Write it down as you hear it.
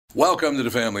Welcome to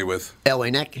the family with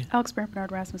Elway Neck, Alex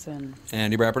Bernard Rasmussen,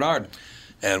 Andy Brad Bernard.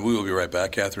 And we will be right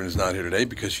back. Catherine is not here today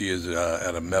because she is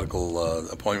at a medical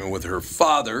appointment with her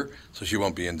father, so she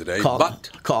won't be in today.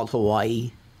 called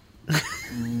Hawaii.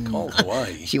 Called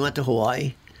Hawaii. She went to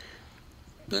Hawaii.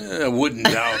 I wouldn't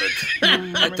doubt it.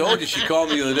 I told you, she called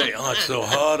me the other day. Oh, it's so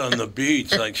hot on the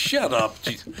beach. Like, shut up.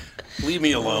 Jeez. Leave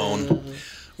me alone.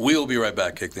 We'll be right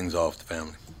back. Kick things off, the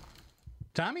family.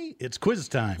 Tommy, it's quiz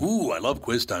time. Ooh, I love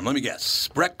quiz time. Let me guess.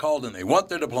 Breck called and they want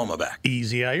their diploma back.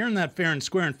 Easy. I earned that fair and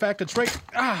square. In fact, it's right.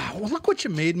 Well, look what you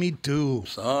made me do.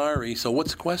 Sorry. So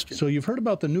what's the question? So you've heard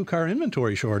about the new car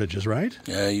inventory shortages, right?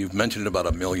 Yeah, you've mentioned it about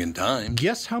 1 million times.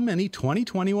 Guess how many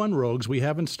 2021 Rogues we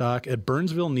have in stock at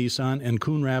Burnsville Nissan and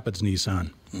Coon Rapids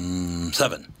Nissan?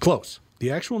 7. Close.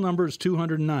 The actual number is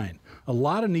 209. A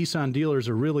lot of Nissan dealers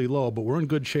are really low, but we're in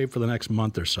good shape for the next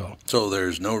month or so. So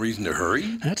there's no reason to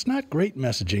hurry? That's not great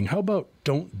messaging. How about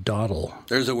don't dawdle?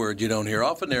 There's a word you don't hear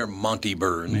often there, Monty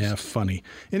Burns. Yeah, funny.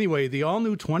 Anyway, the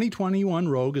all-new 2021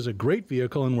 Rogue is a great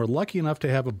vehicle, and we're lucky enough to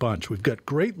have a bunch. We've got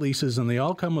great leases, and they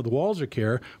all come with Walzer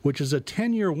Care, which is a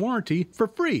 10-year warranty for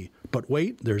free. But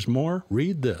wait, there's more.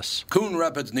 Read this. Coon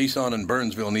Rapids Nissan and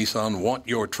Burnsville Nissan want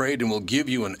your trade and will give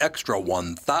you an extra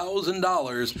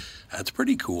 $1,000. That's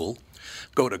pretty cool.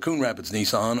 Go to Coon Rapids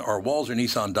Nissan or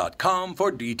WalzerNissan.com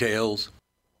for details.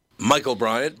 Michael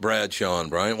Bryant, Brad Sean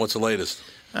Bryant, what's the latest?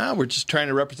 We're just trying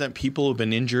to represent people who've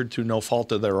been injured through no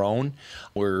fault of their own.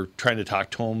 We're trying to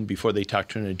talk to them before they talk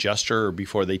to an adjuster or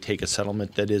before they take a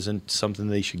settlement that isn't something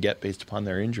they should get based upon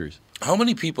their injuries. How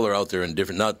many people are out there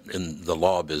not in the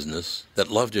law business, that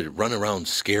love to run around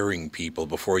scaring people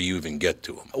before you even get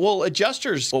to them? Well,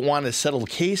 adjusters want to settle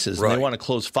cases and they want to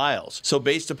close files. So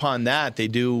based upon that, they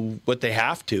do what they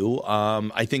have to.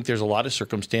 I think there's a lot of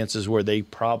circumstances where they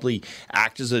probably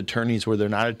act as attorneys where they're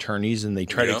not attorneys and they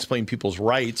try to explain people's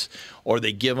rights, or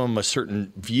they give them a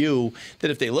certain view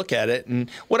that if they look at it. And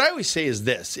what I always say is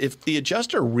this: if the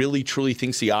adjuster really truly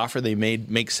thinks the offer they made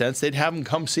makes sense, they'd have them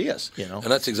come see us. And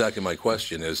that's exactly my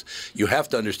question is, you have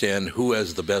to understand who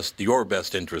has your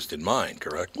best interest in mind,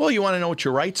 correct? Well, you want to know what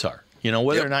your rights are.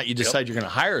 Whether or not you decide you're going to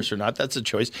hire us or not, that's a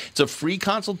choice. It's a free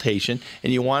consultation,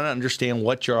 and you want to understand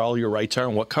what all your rights are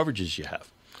and what coverages you have.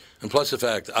 And plus the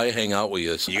fact I hang out with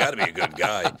you, so you got to be a good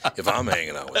guy if I'm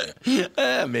hanging out with you.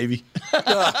 Maybe.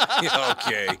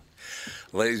 Okay.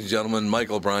 Ladies and gentlemen,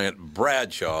 Michael Bryant,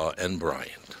 Bradshaw, and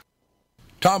Bryant.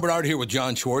 Tom Bernard here with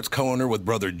John Schwartz, co-owner with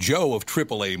brother Joe of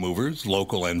AAA Movers,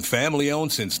 local and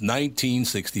family-owned since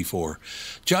 1964.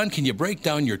 John, can you break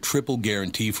down your triple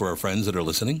guarantee for our friends that are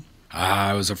listening?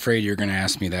 I was afraid you were going to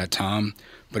ask me that, Tom,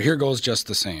 but here goes just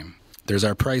the same. There's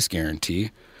our price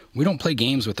guarantee. We don't play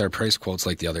games with our price quotes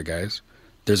like the other guys.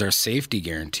 There's our safety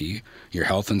guarantee. Your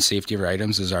health and safety of your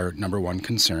items is our number one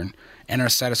concern. And our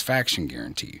satisfaction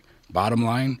guarantee. Bottom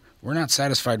line, we're not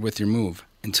satisfied with your move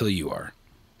until you are.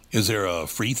 Is there a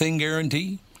free thing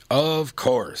guarantee? Of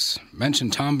course. Mention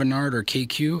Tom Bernard or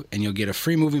KQ, and you'll get a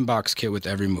free moving box kit with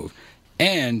every move.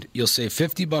 And you'll save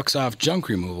 $50 off junk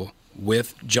removal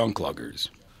with Junk Luggers.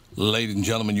 Ladies and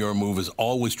gentlemen, your move is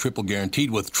always triple guaranteed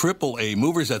with AAA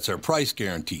Movers. That's our price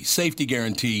guarantee, safety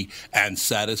guarantee, and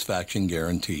satisfaction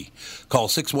guarantee. Call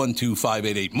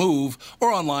 612-588-MOVE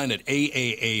or online at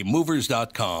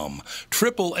aaamovers.com.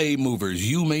 AAA Movers.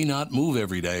 You may not move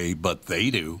every day, but they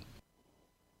do.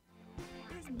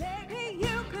 Maybe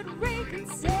you could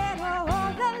reconsider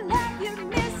all the love you've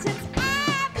missed since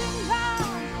I've been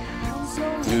gone.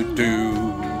 So do.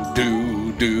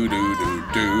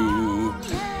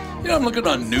 I'm looking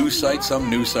on news sites. Some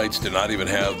news sites do not even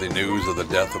have the news of the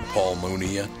death of Paul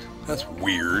Mooney yet. That's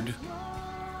weird.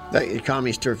 The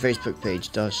Comedy Store Facebook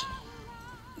page does.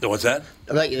 What's that?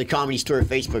 I bet you the Comedy Store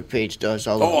Facebook page does.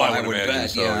 I would imagine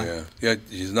so, yeah.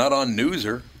 He's not on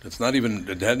Newser. It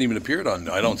hadn't even appeared on.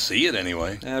 I don't see it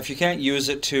anyway. If you can't use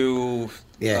it to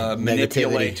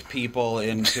manipulate people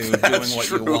into doing what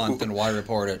you want, then why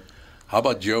report it? How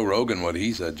about Joe Rogan, what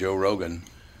he said? Joe Rogan,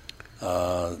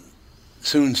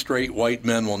 soon straight white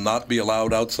men will not be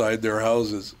allowed outside their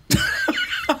houses.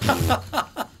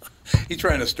 He's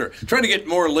trying to get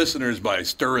more listeners by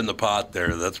stirring the pot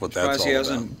there. That's what that's all about. He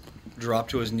hasn't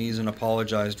dropped to his knees and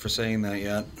apologized for saying that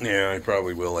yet. Yeah, he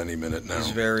probably will any minute now.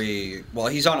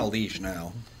 He's on a leash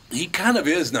now. He kind of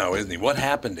is now, isn't he? What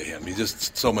happened to him? He's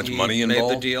just so much money involved. He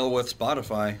made the deal with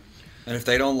Spotify. And if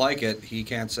they don't like it, he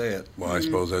can't say it. Well, I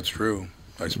suppose that's true.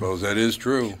 I suppose that is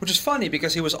true. Which is funny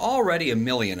because he was already a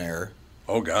millionaire.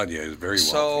 Oh, God, yeah, he's very wealthy.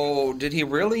 So did he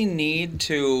really need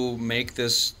to make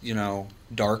this,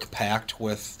 dark pact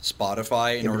with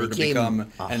Spotify in order to become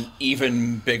an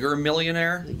even bigger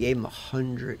millionaire? They gave him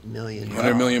 $100 million.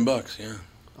 $100 million bucks, yeah.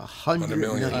 100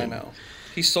 million. I know.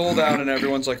 He sold out, and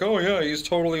everyone's like, "Oh yeah, he's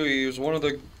one of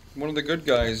the good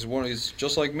guys. He's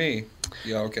just like me."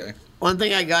 Yeah, okay. One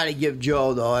thing I got to give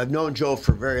Joe, though, I've known Joe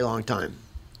for a very long time.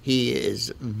 He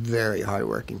is a very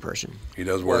hardworking person. He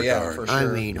does work hard. For sure. I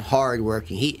mean,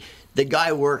 hardworking. The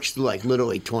guy works like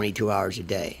literally 22 hours a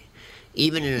day.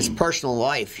 Even in his personal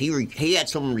life, he had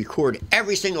someone record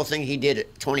every single thing he did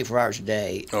at 24 hours a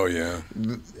day. Oh yeah,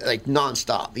 like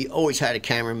nonstop. He always had a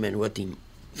cameraman with him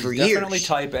for He's years. definitely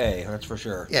type A, that's for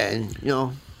sure. Yeah,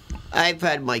 and I've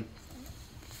had my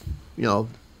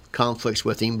conflicts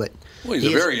with him, but well, he's a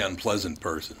very unpleasant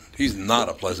person. He's not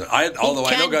a pleasant. Although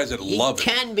I know guys that love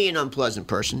him. He can be an unpleasant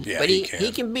person, Yeah, but he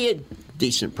he can be a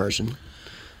decent person.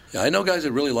 Yeah, I know guys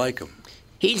that really like him.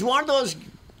 He's one of those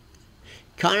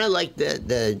kind of like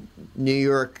the New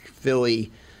York,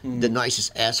 Philly, the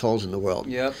nicest assholes in the world.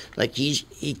 Yep. Like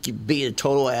he can be a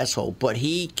total asshole, but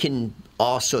he can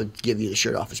also give you the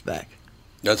shirt off his back.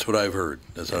 That's what I've heard.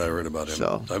 That's what I heard about him.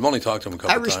 So, I've only talked to him a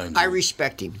couple times. I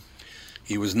respect him.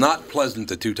 He was not pleasant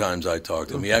the 2 times I talked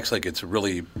to him. He acts like it's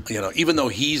really, even though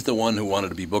he's the one who wanted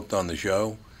to be booked on the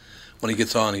show, when he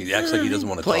gets on, he acts like he doesn't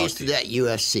want to talk Plays to to you.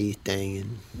 that USC thing.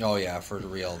 And Oh yeah, for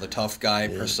real. The tough guy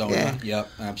persona. Yeah. Yep,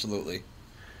 absolutely.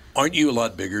 Aren't you a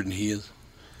lot bigger than he is?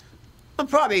 I'm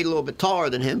probably a little bit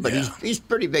taller than him, but Yeah. he's a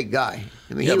pretty big guy.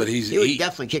 I mean, Yeah, he but would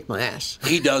definitely kick my ass.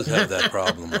 He does have that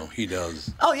problem, though. He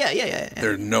does. Oh, yeah.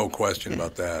 There's no question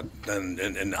about that.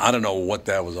 And I don't know what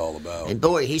that was all about. And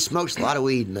boy, he smokes a lot of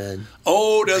weed, man.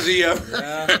 Oh, does he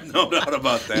ever? No doubt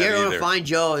about that You ever want either. to find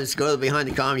Joe, just go behind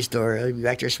the Comedy Store. He'll be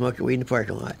back there smoking weed in the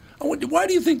parking lot. Why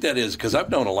do you think that is? Because I've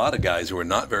known a lot of guys who are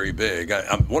not very big.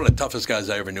 One of the toughest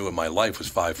guys I ever knew in my life was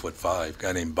 5'5", a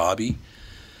guy named Bobby.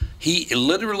 He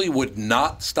literally would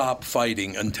not stop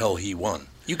fighting until he won.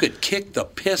 You could kick the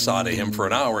piss out of him for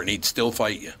an hour and he'd still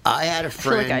fight you. I had a I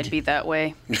feel like friend. I'd be that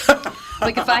way.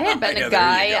 Like if I had been Yeah, there a you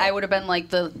guy, go. I would have been like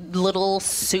the little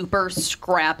super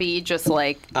scrappy, just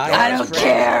like I had a don't friend-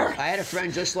 care. I had a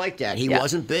friend just like that. He Yeah.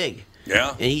 wasn't big.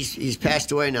 Yeah. And he's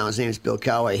passed away now. His name is Bill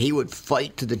Calloway. He would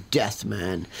fight to the death,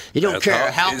 man. You don't That's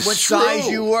care it's what size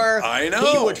true. you were. I know.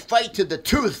 He would fight to the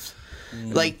tooth.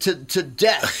 Like to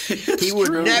death. He would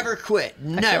true. never quit.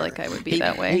 Never. like I would be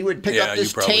that way. He would pick Yeah, up you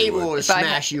this probably table would. and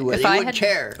smash you with it. If He I wouldn't had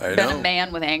care. I been know. a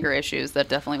man with anger issues, that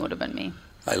definitely would have been me.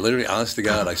 I literally, honest to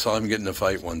God, I saw him get in a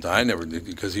fight one time. I never did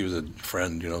because he was a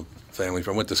friend, family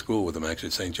friend. Went to school with him actually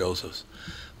at St. Joseph's.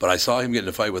 But I saw him get in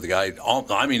a fight with a guy.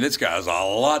 This guy was a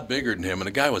lot bigger than him, and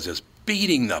the guy was just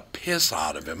beating the piss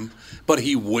out of him, but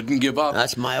he wouldn't give up.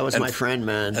 That was my friend,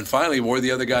 man. And finally wore the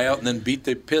other guy out and then beat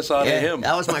the piss out of him.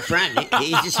 That was my friend.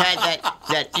 He just had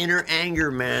that inner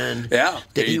anger, man. Yeah,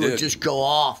 that he he would did. just go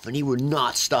off and he would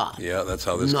not stop. Yeah, that's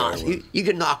how this guy was. You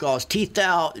could knock all his teeth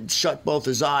out and shut both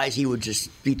his eyes. He would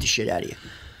just beat the shit out of you.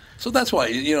 So that's why,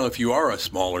 if you are a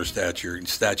smaller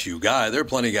statue guy, there are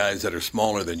plenty of guys that are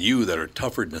smaller than you that are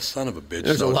tougher than a son of a bitch.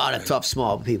 There's a So- lot of tough,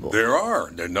 small people. There are.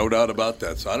 There's no doubt about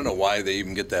that. So I don't know why they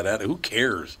even get that at it. Who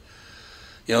cares?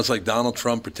 It's like Donald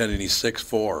Trump pretending he's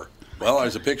 6'4". Well,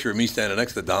 there's a picture of me standing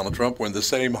next to Donald Trump. We're in the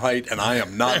same height, and I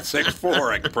am not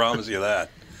 6'4". I can promise you that.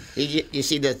 You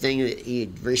see the thing that he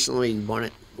recently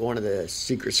wanted one of the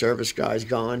Secret Service guys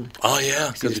gone? Oh,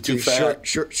 yeah, because they're too fat.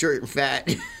 Short and fat.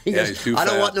 He Yeah, goes, he's too I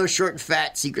don't fat." want no short and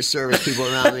fat Secret Service people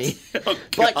around me. Oh,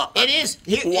 But God. it is.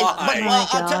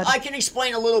 Why? I can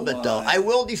explain a little bit, though. I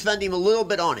will defend him a little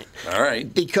bit on it. All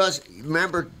right. Because,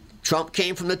 remember, Trump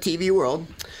came from the TV world.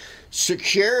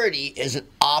 Security is an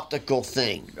optical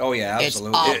thing. Oh, yeah, It's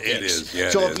absolutely. optics. It is, yeah,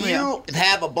 so it if is. you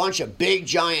have a bunch of big,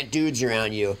 giant dudes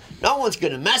around you, no one's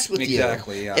going to mess with you.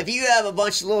 Exactly, yeah. If you have a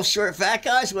bunch of little short, fat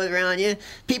guys around you,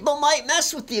 people might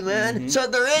mess with you, man. Mm-hmm. So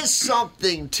there is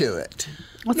something to it.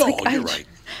 It's No, like, you're right.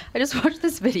 I just watched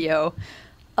this video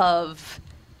of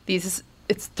these.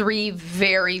 It's 3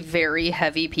 very, very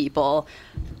heavy people.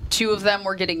 2 of them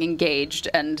were getting engaged,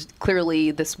 and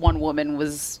clearly this one woman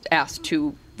was asked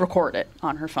to record it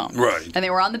on her phone. Right. And they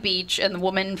were on the beach, and the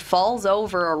woman falls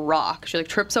over a rock. She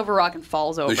trips over a rock and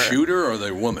falls over. The shooter or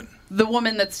the woman? The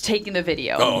woman that's taking the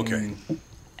video. Oh, okay.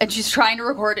 And she's trying to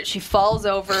record it. She falls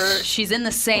over. She's in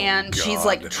the sand. She's God.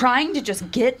 like trying to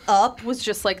just get up was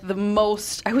just like the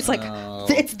most. I was like,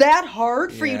 it's that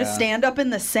hard for you to Yeah. stand up in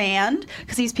the sand?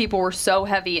 Because these people were so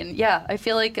heavy. And yeah, I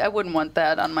feel like I wouldn't want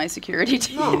that on my security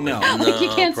team. No. Like you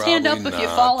can't stand up probably if you've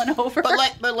not. fallen over.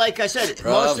 But like I said, most of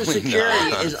Probably security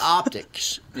not. is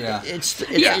optics. Yeah. It's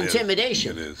Yeah.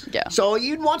 intimidation. It is. Yeah. So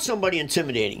you'd want somebody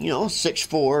intimidating,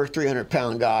 6'4",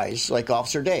 300-pound guys like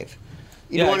Officer Dave.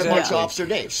 You'd Yeah, want a bunch of exactly. Officer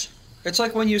Daves. It's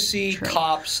like when you see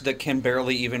cops that can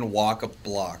barely even walk a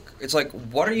block. It's like,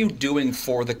 what are you doing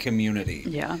for the community?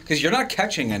 Yeah. Because you're not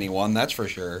catching anyone, that's for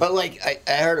sure. But like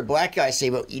I heard a black guy say,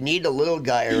 "But you need a little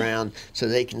guy around so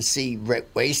they can see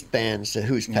waistbands to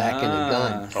who's packing a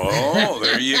gun." Oh,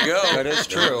 there you go. That is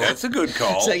true. That's a good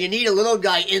call. So you need a little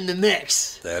guy in the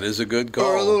mix, That is a good call.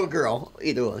 or a little girl,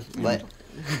 either one. But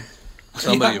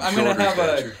Somebody of I'm going to shorter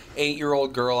have stature. a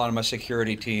 8-year-old girl on my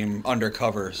security team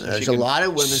undercover. So there's she a can lot of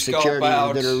women scope security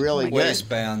out that are really good.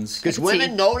 waistbands. Because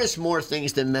women notice more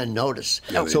things than men notice.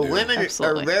 Yeah, they So do. women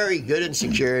Absolutely. are very good in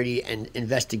security and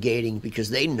investigating because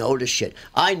they notice shit.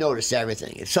 I notice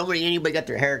everything. If anybody got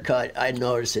their hair cut, I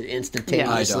notice it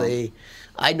instantaneously.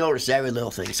 I notice every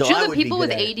little thing. So Do you I know that would people be with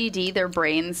good at it. ADD, their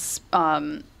brains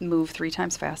move 3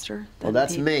 times faster? Well, than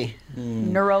that's people? me.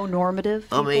 Neuronormative.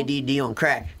 I'm people? ADD on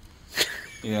crack.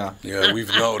 Yeah. Yeah, we've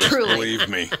noticed. Truly. Believe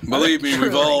me. Believe me,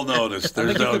 we've all noticed. I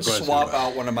There's think you no could question swap about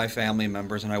it. out one of my family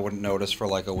members and I wouldn't notice for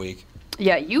like a week.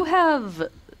 Yeah, you have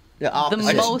The I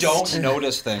opposite. just most- don't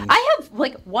notice things. I have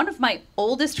like one of my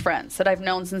oldest friends that I've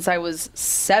known since I was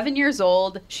 7 years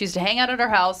old. She used to hang out at our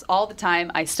house all the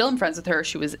time. I still am friends with her.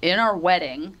 She was in our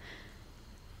wedding.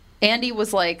 Andy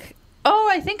was like, "Oh,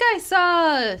 I think I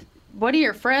saw one of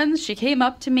your friends. She came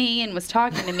up to me and was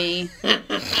talking to me."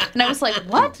 And I was like,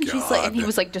 "What?" And she's like, and he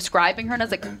was like describing her, and I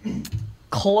was like,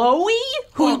 "Chloe,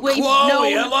 who we've Chloe,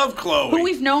 known, I love Chloe. who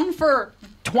we've known for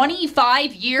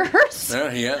 25 years.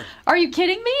 Yeah. Are you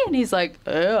kidding me?" And he's like,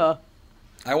 "Yeah."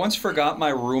 I once forgot my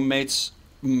roommate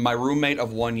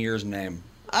of 1 year's name.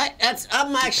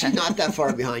 I'm actually not that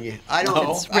far behind you. I don't.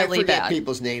 It's I really forget bad.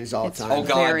 people's names all the time. Oh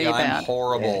God, Very yeah, bad. I'm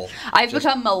horrible. I've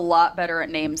become a lot better at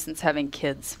names since having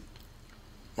kids.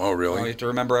 Oh, Oh, you really? have to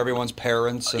remember everyone's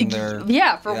parents and their.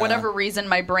 Yeah, for whatever reason,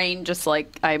 my brain just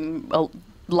like I'm a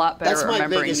lot better That's at my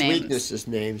remembering biggest names. weakness is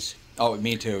names. Oh,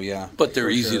 me too. Yeah. But they're For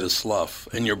easy sure. to slough,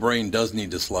 and your brain does need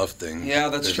to slough things. Yeah,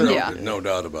 that's There's true. No, Yeah. there's no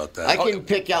doubt about that. I can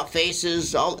pick out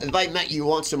faces. If I met you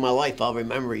once in my life, I'll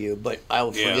remember you, but I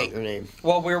will forget your name.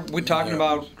 Well, we're talking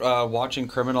about watching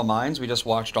Criminal Minds. We just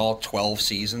watched all 12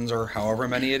 seasons or however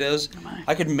many it is.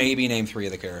 I could maybe name 3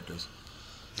 of the characters.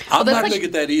 I'm that's not like- big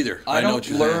at that either. I know don't what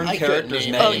you're learn saying. characters'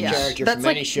 name names. Oh yeah, character that's from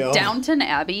like any show. Downton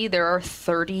Abbey. There are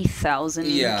 30,000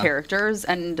 Yeah. characters,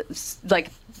 and like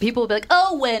people will be like,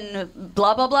 "Oh, when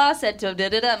blah blah blah said to da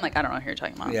da da," I'm like, I don't know who you're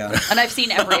talking about. Yeah. And I've seen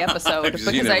every episode I've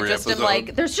seen because I every just am episode.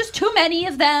 like, there's just too many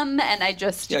of them, and I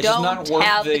just Yeah, it's just don't not worth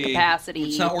have the capacity.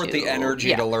 It's not worth the to- energy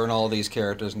yeah. to learn all these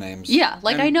characters' names. Yeah,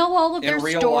 like I know all of their in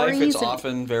real stories. life, it's and-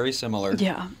 often very similar.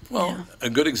 Yeah. Well, a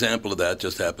good example of that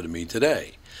just happened to me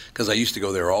today. Because I used to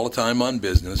go there all the time on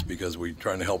business because we were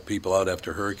trying to help people out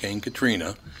after Hurricane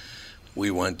Katrina.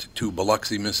 We went to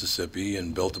Biloxi, Mississippi,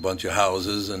 and built a bunch of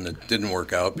houses, and it didn't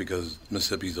work out because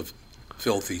Mississippi's a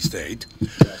filthy state,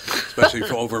 especially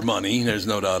for over money. There's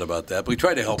no doubt about that. But we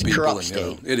try to help It's a people. corrupt And,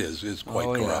 state. it is. It's quite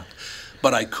Oh, yeah. corrupt.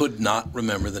 But I could not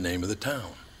remember the name of the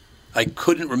town. I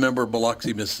couldn't remember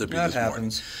Biloxi, Mississippi That this morning.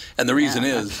 happens. And the reason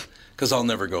Yeah. is because I'll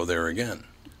never go there again.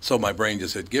 So my brain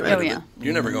just said, get rid Oh, of yeah. it.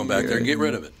 You're never going back there. Get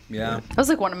rid of it. Yeah. That was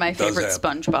like one of my Does favorite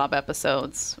happen. SpongeBob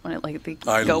episodes when it like they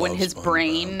I go in love his SpongeBob.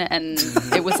 brain and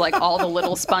it was like all the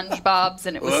little SpongeBobs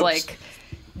and it was Whoops. like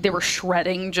they were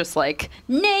shredding just like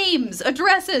names,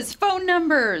 addresses, phone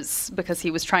numbers because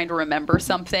he was trying to remember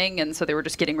something and so they were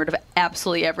just getting rid of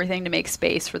absolutely everything to make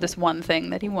space for this one thing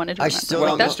that he wanted to I remember. still Like,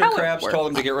 Well, that's Mr. how it Krabs worked. told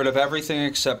him to get rid of everything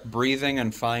except breathing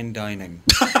and fine dining.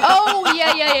 Oh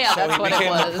yeah, So that's he what it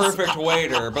became was. the perfect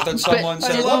waiter. But then someone But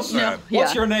said, didn't "What's know-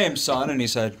 what's yeah. your name, son?" And he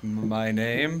said, "My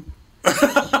name."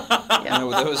 Yeah.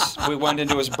 And we went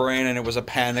into his brain, and it was a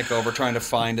panic over trying to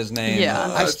find his name.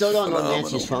 Yeah. I still don't know phenomenal.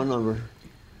 Nancy's phone number.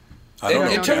 I don't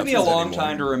know It took me a Kansas long anymore.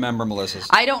 time to remember Melissa's.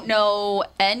 I don't know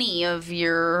any of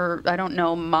your. I don't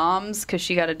know Mom's because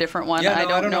she got a different one. Yeah,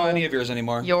 no, I don't know any of yours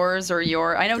anymore. Yours or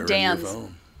your. I know They're in your Dan's.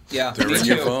 phone. Yeah, They're me in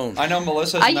your too. phone. I know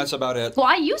Melissa's, and that's about it. Well,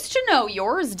 I used to know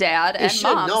yours, Dad, You and should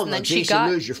Mom's, know and then that she Jason got.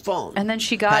 lose your phone. And then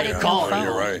she got How a do you new call her? phone.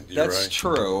 You're right. You're That's right.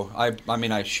 true. I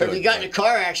mean, I should. If you got in a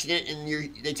car accident and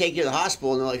they take you to the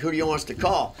hospital and they're like, "Who do you want us to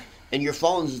call?" and your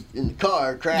phone's in the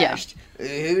car crashed,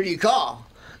 who do you call?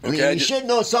 I mean, Okay, I you just- should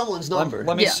know someone's number.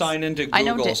 Let me Yes. sign into Google I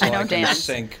know so I know I can Dan's.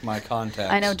 sync my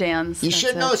contacts. I know Dan's. You that's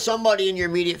should it. know somebody in your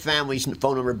immediate family's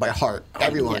phone number by heart.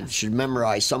 Everyone yes. should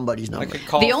memorize somebody's I number. could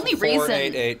call The only reason-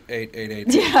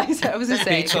 488-8888. Yeah, I was gonna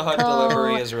say. Pizza Hut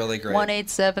delivery is really great.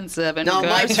 1877. No,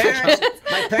 my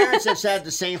Good. parents have had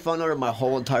the same phone number my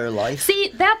whole entire life.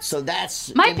 See, that's So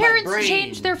that's my in parents brain.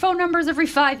 change their phone numbers every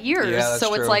 5 years, Yeah, that's so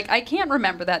it's true. like I can't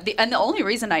remember that. And the only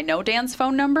reason I know Dan's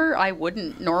phone number, I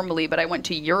wouldn't normally, but I went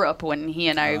to Europe when he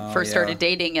and I first yeah. started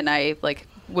dating, and I like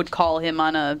would call him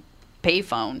on a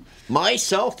payphone. My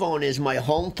cell phone is my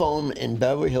home phone in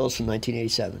Beverly Hills from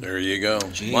 1987. There you go.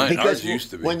 Mine, ours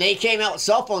used to be. When they came out with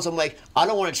cell phones, I'm like, I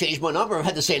don't want to change my number. I've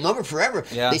had the same number forever.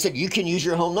 Yeah. They said, you can use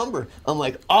your home number. I'm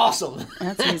like, awesome.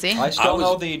 That's easy. I still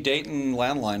know the Dayton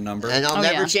landline number. And I'll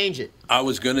never change it. I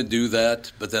was going to do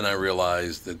that, but then I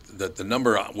realized that the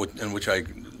number in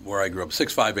where I grew up,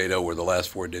 6580 were the last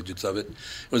 4 digits of it.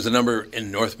 It was the number in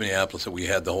North Minneapolis that we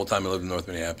had the whole time I lived in North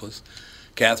Minneapolis.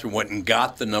 Catherine went and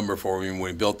got the number for me when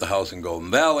we built the house in Golden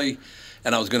Valley,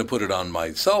 and I was going to put it on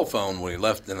my cell phone when we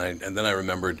left, and then I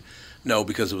remembered, no,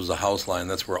 because it was a house line.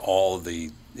 That's where all of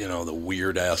the the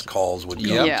weird ass calls would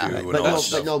go to.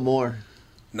 But no more.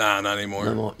 Nah, not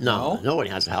anymore. No, nobody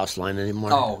has a house line anymore.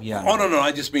 Oh yeah. Oh no,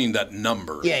 I just mean that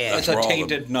number. Yeah. That's It's a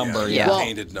tainted number. Yeah, Well,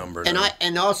 tainted number.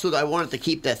 And also I wanted to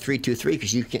keep that 323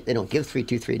 because they don't give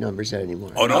 323 numbers out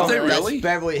anymore. Oh, don't they really? That's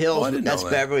Beverly Hills. Oh, I didn't know that's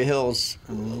that. Beverly Hills,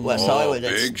 West Hollywood.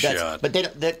 Big shot. But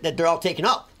they're all taken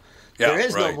up. Yeah, there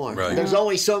is right, no more. right. There's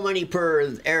only so many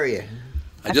per area.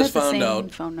 I just I've had found the out. same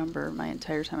phone number my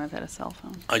entire time I've had a cell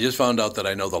phone. I just found out that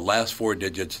I know the last 4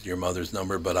 digits of your mother's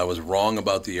number, but I was wrong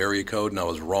about the area code, and I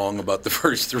was wrong about the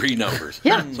first 3 numbers.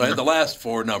 Yeah. So I had the last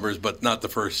 4 numbers, but not the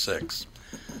first 6.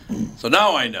 So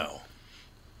now I know.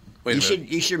 Wait a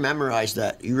minute. You should memorize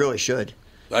that. You really should.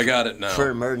 I got it now. For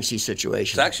emergency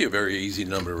situations. It's actually a very easy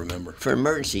number to remember. For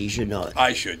emergency, you should know it.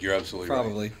 I should. You're absolutely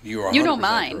Probably. right. You are 100% You know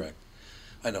mine. correct.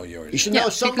 I know you already. You should know. know you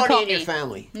can somebody call in your me.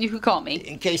 family You could call me.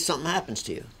 in case something happens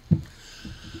to you.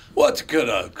 What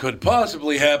could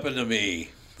possibly happen to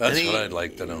me? That's I mean, what I'd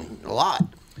like to know. A lot.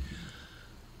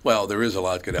 Well, there is a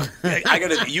lot could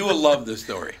happen. You will love this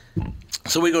story.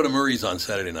 So we go to Murray's on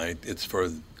Saturday night.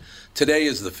 Today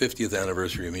is the 50th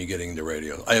anniversary of me getting into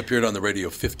radio. I appeared on the radio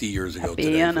 50 years ago Happy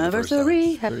today.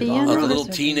 anniversary. Happy I was anniversary. a little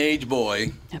teenage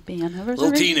boy. Happy anniversary.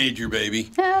 Little teenager baby.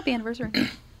 Happy anniversary.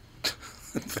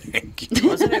 Thank you.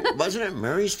 Wasn't it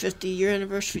Murray's 50-year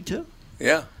anniversary too?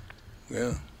 Yeah.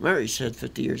 Murray's had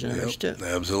 50 years anniversary too.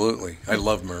 Absolutely. I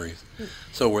love Murray's.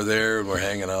 So we're there and we're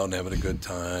hanging out and having a good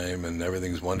time and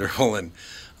everything's wonderful. And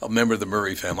a member of the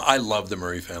Murray family. I love the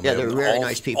Murray family. Yeah, they're very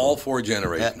nice people. All 4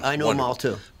 generations. Yeah, I know them all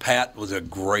too. Pat was a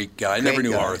great guy. I never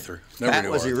knew Arthur. Pat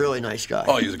was a really nice guy.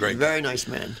 Oh, he was a great guy. Very nice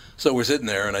man. So we're sitting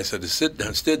there, and I said,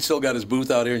 Sid still got his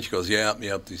booth out here? And she goes, yep,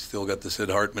 he's still got the Sid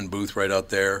Hartman booth right out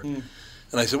there.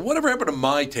 And I said, whatever happened to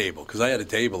my table? Because I had a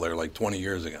table there like 20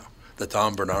 years ago, the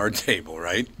Tom Bernard table,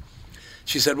 right?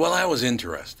 She said, well, that was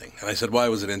interesting. And I said, why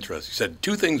was it interesting? She said,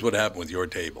 2 things would happen with your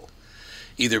table.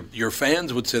 Either your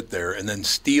fans would sit there and then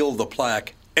steal the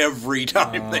plaque every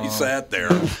time they sat there,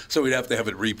 so we'd have to have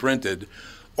it reprinted,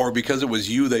 or because it was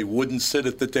you, they wouldn't sit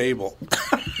at the table.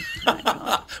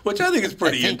 Which I think is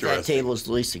pretty I think interesting. that table is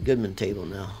the Lisa Goodman table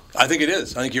now. I think it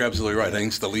is. I think you're absolutely right. I think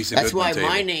it's the Lisa That's Goodman why table.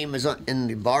 my name is in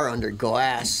the bar under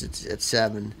glass. It's at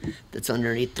 7. That's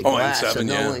underneath the Oh, glass, and 7,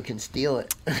 so no yeah. one can steal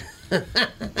it.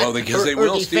 Well, because they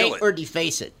will steal it. Or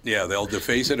deface it. Yeah, they'll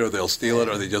deface it, or they'll steal it,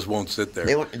 or they just won't sit there.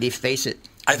 They won't deface it.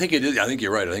 I think it is. I think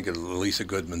you're right. I think it's Lisa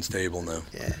Goodman's table now.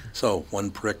 Yeah. So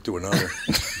one prick to another.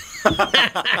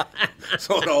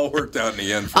 So it all worked out in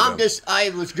the end for them. I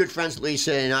was good friends with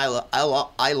Lisa, and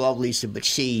I love Lisa, but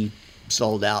she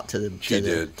sold out to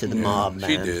the mob, man.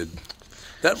 She did.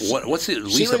 What's it?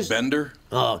 Lisa Bender?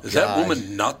 Oh, is that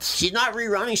woman nuts? She's not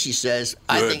rerunning. She says.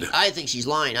 Good. I think she's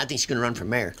lying. I think she's going to run for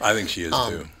mayor. I think she is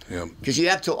too. Yeah. Because you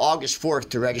have till August 4th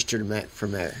to register for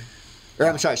mayor. Or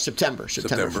I'm sorry, September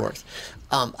 4th.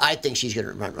 I think she's going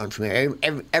to run for mayor.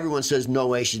 Everyone says no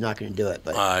way she's not going to do it,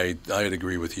 but I'd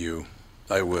agree with you.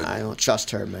 I would. I don't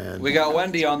trust her, man. We got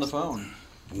Wendy on the phone.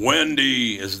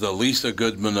 Wendy is the Lisa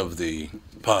Goodman of the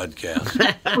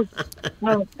podcast.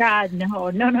 Oh God, no.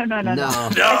 No.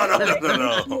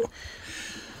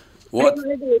 What? I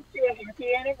wanted to wish you a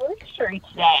happy anniversary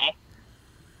today.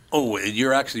 Oh,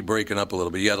 you're actually breaking up a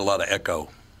little bit. You had a lot of echo.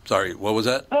 Sorry, what was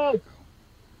that? Oh,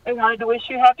 I wanted to wish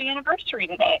you a happy anniversary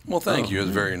today. Well, thank you. It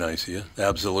was very nice of you.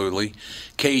 Absolutely.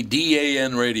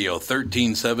 KDAN Radio,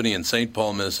 1370 in St.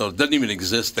 Paul, Minnesota. It doesn't even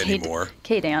exist anymore.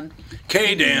 K-Dan.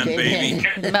 KDAN, baby.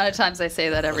 The amount of times I say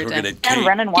that every day. And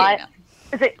Running Wild.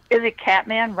 Is it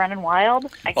Catman Running Wild?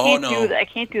 I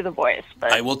can't do the voice.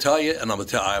 But I will tell you, and I'm going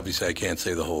to tell. Obviously, I can't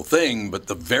say the whole thing, but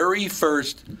the very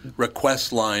first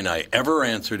request line I ever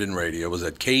answered in radio was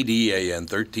at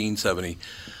KDAN 1370.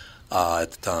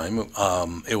 At the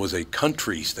time, it was a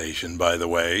country station, by the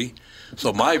way.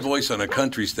 So my voice on a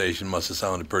country station must have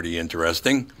sounded pretty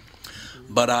interesting.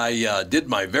 But I did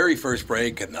my very first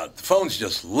break, and the phones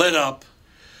just lit up.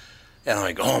 And I'm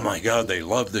like, oh, my God, they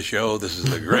love the show. This is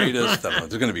the greatest.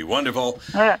 It's going to be wonderful.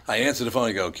 I answer the phone.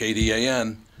 I go,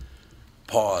 KDAN.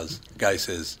 Pause. Guy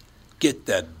says, Get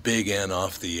that big N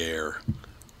off the air.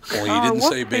 Well, he didn't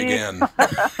say big N.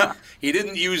 He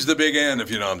didn't use the big N, if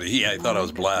you know. I thought I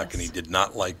was black, and he did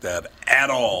not like that at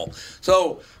all.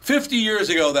 So 50 years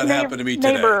ago, that happened to me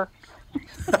today. Neighbor.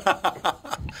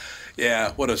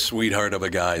 Yeah, what a sweetheart of a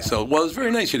guy. So, well, it's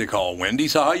very nice of you to call, Wendy.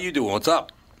 So how you doing? What's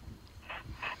up?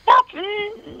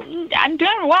 I'm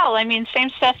doing well. I mean, same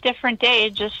stuff, different day.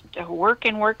 Just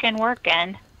working. Well,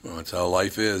 that's how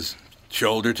life is.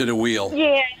 Shoulder to the wheel.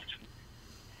 Yeah.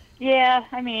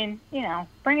 I mean,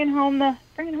 bringing home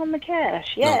the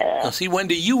cash. Yeah. Now, see,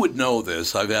 Wendy, you would know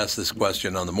this. I've asked this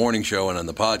question on the morning show and on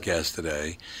the podcast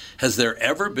today. Has there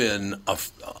ever been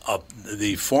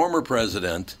the former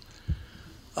president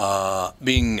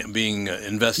being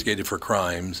investigated for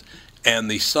crimes,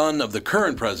 and the son of the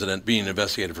current president being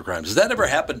investigated for crimes? Has that ever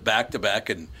happened back to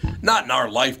back? And not in our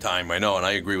lifetime, I know, and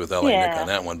I agree with Ellie Nick on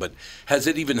that one. But has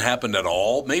it even happened at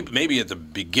all? Maybe at the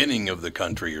beginning of the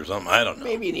country or something. I don't know.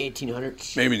 Maybe in the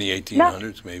 1800s. Maybe in the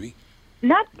 1800s. Maybe.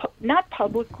 Not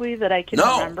publicly that I can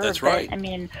remember. No, that's right. I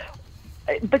mean,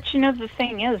 but the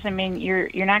thing is, I mean,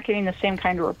 you're not getting the same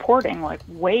kind of reporting like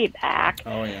way back.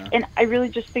 Oh yeah. And I really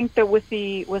just think that with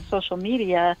social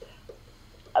media.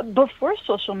 Before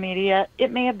social media, it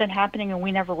may have been happening and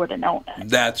we never would have known it.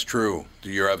 That's true.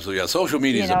 You're absolutely right. Social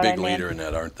media is a big leader in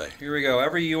that, aren't they? Here we go.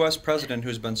 Every U.S. president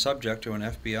who's been subject to an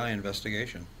FBI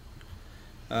investigation.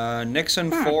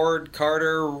 Nixon, Ford,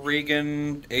 Carter,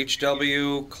 Reagan,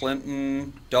 H.W.,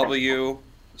 Clinton, W.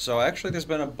 So actually there's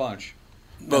been a bunch.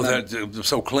 Well,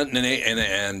 so Clinton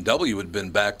and W had been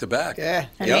back to back. Yeah.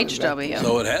 And H.W.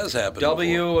 So it has happened.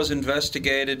 W was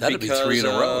investigated That'd because be 3 in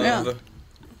a row. Yeah.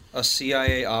 A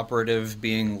CIA operative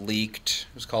being leaked.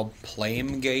 It was called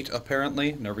Plamegate,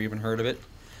 apparently. Never even heard of it.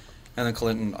 And then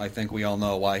Clinton, I think we all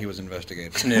know why he was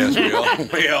investigated. Yes,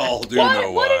 we all do know why.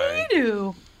 What did he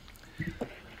do?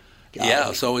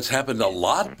 Yeah, so it's happened a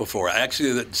lot before.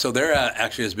 Actually, so there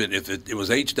actually has been, if it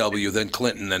was H.W., then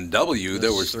Clinton, then W,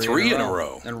 there was 3 in a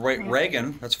row. And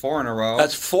Reagan, that's 4 in a row.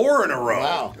 That's 4 in a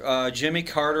row. Wow. Jimmy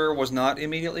Carter was not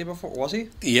immediately before, was he?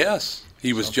 Yes.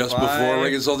 He was just 5. before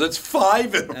Reagan, so that's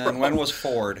 5 in a row. And when was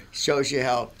Ford? Shows you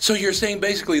how. So you're saying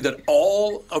basically that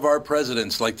all of our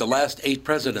presidents, like the last 8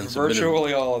 presidents,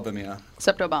 Virtually all of them, yeah.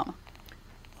 Except Obama.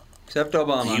 Except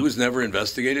Obama. He was never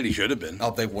investigated. He should have been.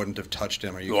 Oh, they wouldn't have touched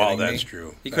him. Are you kidding me? That's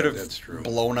true. He could have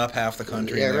blown up half the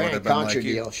country. The and they would Iran have been Contra like,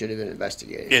 deal should have been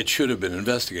investigated. It should have been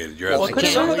investigated. You're well, absolutely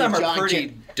some of right. them are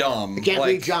pretty dumb. I can't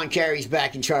believe John Kerry's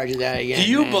back in charge of that again.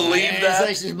 Do you man. believe that?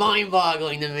 This is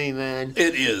mind-boggling to me, man.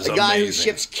 It is a guy who amazing.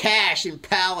 ships cash in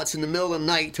pallets in the middle of the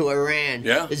night to Iran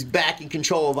is back in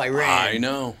control of Iran. I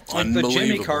know. Like the Unbelievable.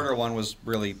 Jimmy Carter one was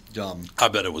really dumb. I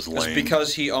bet it was lame. It's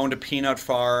because he owned a peanut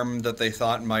farm that they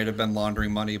thought might have been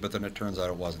laundering money, but then it turns out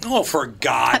it wasn't. Oh, for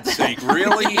God's sake,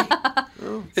 really?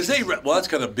 Well, that's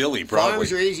kind of Billy, probably.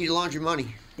 Farms are easy to launder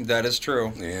money. That is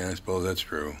true. Yeah, I suppose that's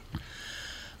true.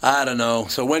 I don't know.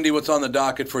 So, Wendy, what's on the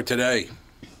docket for today?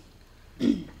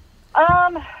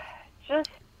 Just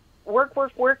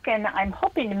work, and I'm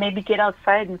hoping to maybe get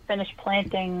outside and finish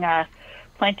planting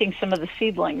some of the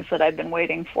seedlings that I've been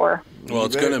waiting for. Well,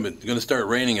 it's going to start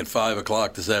raining at 5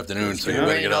 o'clock this afternoon, so you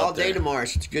better get out all day there. tomorrow.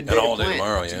 So it's a good day And to all day plant.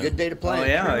 tomorrow, It's yeah. a good day to plant. Oh,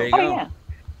 yeah, there you go. Yeah.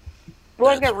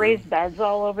 Well, I've got raised beds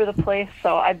all over the place,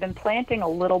 so I've been planting a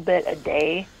little bit a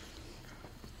day,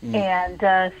 and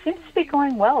seems to be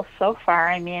going well so far.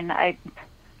 I mean, I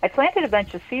planted a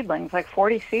bunch of seedlings, like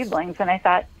 40 seedlings, and I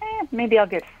thought, maybe I'll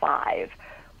get 5.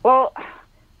 Well,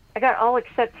 I got all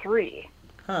except 3.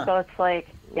 Huh. So it's like,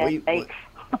 thanks.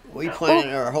 We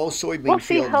planted our whole soybean we'll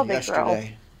see field how they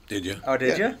yesterday. Did you? Oh,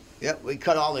 did you? Yep, we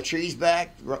cut all the trees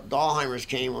back. Dahlheimers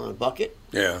came on a bucket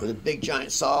with a big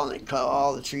giant saw, and they cut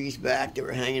all the trees back that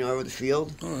were hanging over the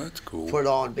field. Oh, that's cool. Put it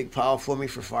all in a big pile for me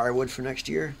for firewood for next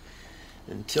year.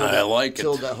 And I like it.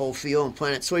 tilled that whole field and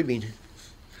planted soybean.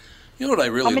 You know what I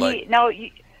really like? No,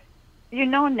 you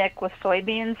know, Nick, with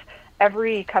soybeans,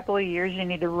 every couple of years you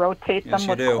need to rotate them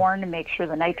with corn to make sure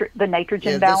the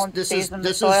nitrogen balance stays in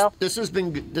the soil. This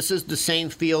is the same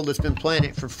field that's been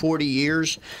planted for 40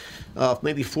 years,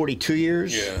 maybe 42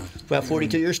 years. Yeah. About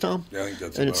 42 years, Tom? Yeah, I think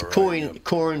that's and about it's right,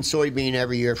 corn, soybean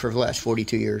every year for the last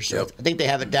 42 years. So I think they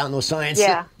have it down, those science.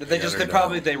 Yeah.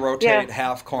 They rotate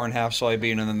half corn, half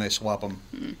soybean, and then they swap them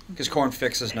because corn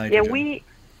fixes nitrogen. Yeah,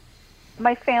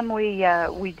 my family,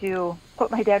 we do what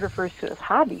my dad refers to as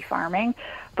hobby farming,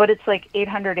 but it's like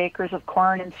 800 acres of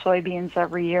corn and soybeans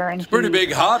every year. And it's a pretty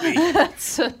big hobby.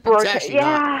 It's actually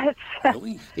not.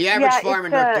 Really? The average farm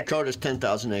in North Dakota is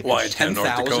 10,000 acres. Why, 10,000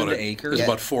 North Dakota? acres? There's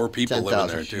about 4 people living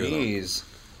there, too. Jeez.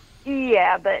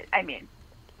 Yeah, but I mean,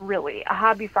 really, a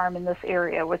hobby farm in this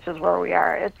area, which is where we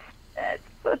are, it's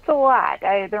it's a lot.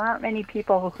 There aren't many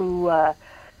people who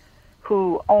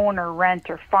own or rent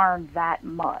or farm that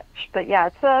much. But yeah,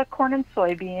 it's corn and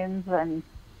soybeans, and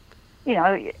you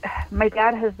know, my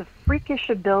dad has the freakish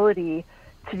ability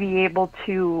to be able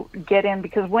to get in,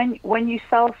 because when you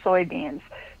sell soybeans,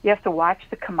 you have to watch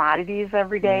the commodities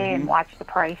every day and watch the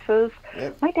prices.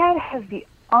 Yep. My dad has the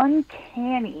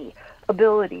uncanny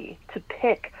ability to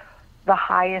pick the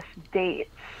highest dates.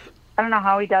 I don't know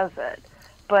how he does it,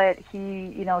 but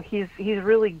he's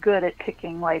really good at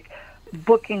picking, like,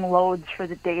 booking loads for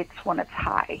the dates when it's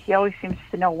high. He always seems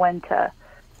to know when to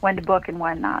book and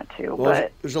when not to. Well,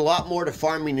 but there's a lot more to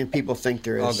farming than people think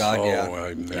there is. Oh God,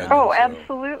 yeah.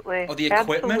 Absolutely. Oh, the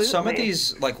equipment. Absolutely. Some of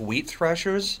these, like wheat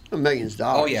threshers, millions of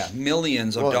dollars. Oh yeah,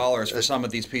 millions of dollars for some of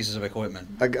these pieces of equipment.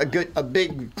 A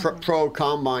big pro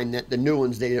combine, that the new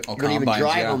ones, they don't even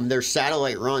drive them. They're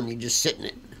satellite run. You just sit in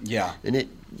it. Yeah. And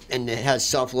it has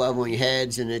self-leveling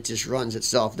heads, and it just runs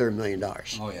itself. They're $1 million.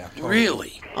 Oh yeah. Totally.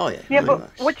 Really? Oh yeah. Yeah, but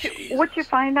what you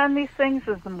find on these things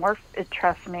is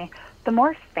trust me, the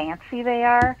more fancy they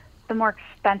are, the more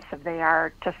expensive they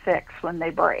are to fix when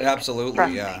they break.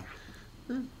 Absolutely, yeah.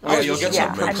 Oh, you'll get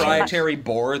some proprietary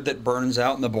board that burns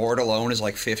out, and the board alone is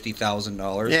like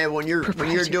 $50,000. Yeah, when you're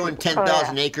doing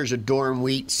 10,000 acres of durum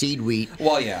wheat, seed wheat.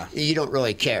 Well, yeah, you don't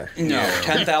really care. No,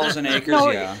 10,000 acres.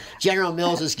 Yeah. General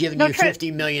Mills is giving you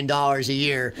 $50 million a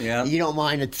year. Yeah. You don't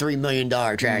mind a $3 million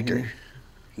tractor. Mm-hmm.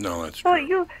 No, that's true.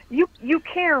 Well, you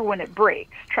care when it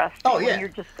breaks. Trust me. When you're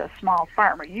just a small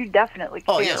farmer, you definitely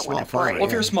care when it breaks. Well,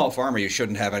 if you're a small farmer, you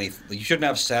shouldn't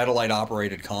have satellite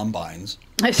operated combines.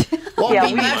 Well,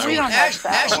 actually,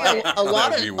 a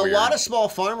lot of small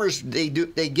farmers, they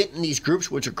get in these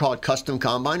groups which are called custom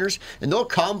combiners, and they'll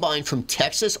combine from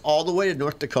Texas all the way to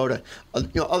North Dakota,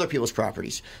 other people's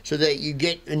properties. So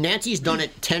that and Nancy's done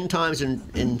it 10 times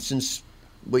since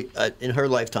in her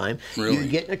lifetime. Really? You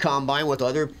get in a combine with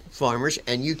other farmers,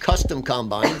 and you custom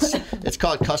combines. It's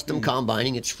called custom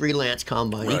combining. It's freelance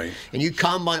combining. Right. And you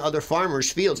combine other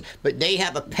farmers' fields. But they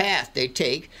have a path they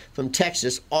take from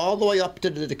Texas all the way up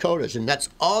to the Dakotas, and that's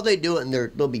all they do. And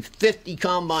there'll be 50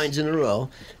 combines in a row,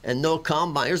 and they'll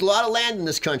combine. There's a lot of land in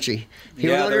this country. You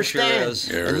don't understand. There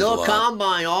sure is. And they'll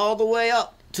combine all the way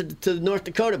up to North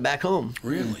Dakota back home.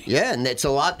 Really? Yeah, and it's a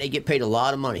lot. They get paid a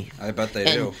lot of money. I bet they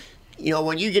do. You know,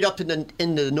 when you get up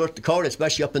into North Dakota,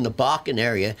 especially up in the Bakken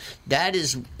area, that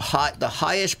is the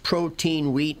highest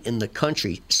protein wheat in the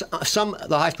country. The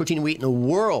highest protein wheat in the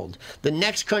world. The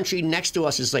next country next to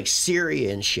us is like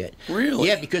Syria and shit. Really?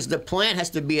 Yeah, because the plant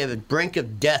has to be at the brink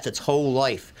of death its whole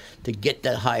life to get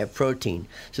that high of protein.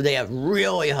 So they have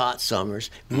really hot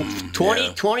summers,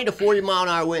 20 to 40 mile an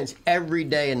hour winds every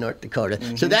day in North Dakota.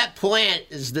 Mm-hmm. So that plant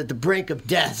is at the brink of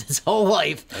death its whole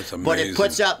life. That's amazing. But it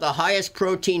puts out the highest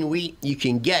protein wheat you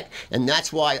can get, and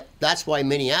that's why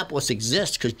Minneapolis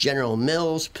exists, because General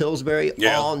Mills, Pillsbury,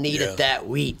 all needed that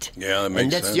wheat. Yeah, that makes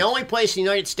sense. And that's the only place in the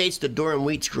United States that durum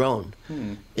wheat's grown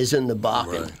is in the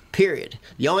Bakken. Right. Period.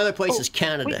 The only other place is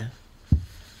Canada.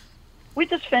 We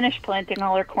just finished planting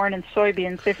all our corn and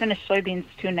soybeans. They finished soybeans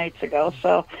 2 nights ago,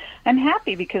 so I'm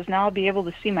happy because now I'll be able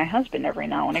to see my husband every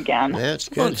now and again. That's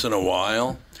good. Once in a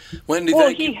while.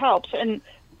 He helps, and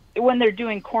when they're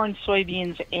doing corn,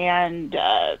 soybeans, and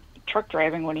truck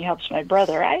driving, when he helps my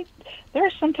brother, there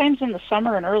are sometimes in the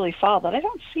summer and early fall that I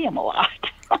don't see him a lot.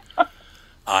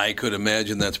 I could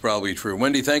imagine that's probably true.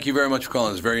 Wendy, thank you very much for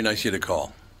calling. It's very nice of you to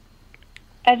call.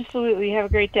 Absolutely. Have a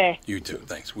great day. You too.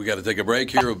 Thanks. We got to take a break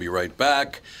here. We'll be right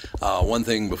back. One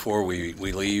thing before we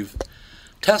leave.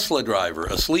 Tesla driver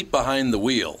asleep behind the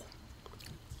wheel.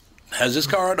 Has his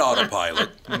car on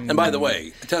autopilot. And by the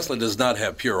way, Tesla does not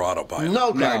have pure autopilot.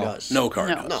 No car does. No car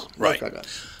does. No right. car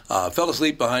does. Fell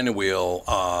asleep behind the wheel.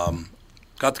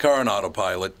 Got the car on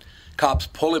autopilot. Cops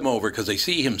pull him over because they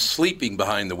see him sleeping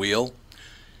behind the wheel.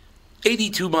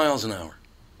 82 miles an hour.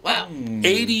 Wow.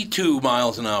 82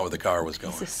 miles an hour the car was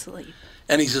going. He's asleep.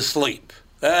 And he's asleep.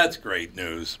 That's great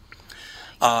news.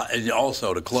 And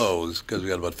also to close, because we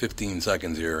got about 15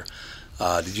 seconds here,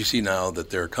 did you see now that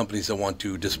there are companies that want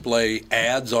to display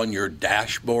ads on your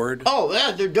dashboard? Oh, yeah,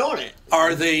 they're doing it.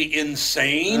 Are they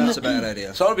insane? That's a bad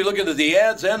idea. So I'll be looking at the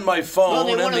ads and my phone Well,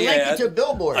 they want to link ad. it to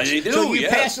billboards. They do, so you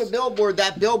pass a billboard,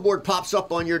 that billboard pops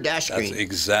up on your dash screen. That's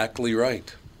exactly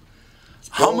right.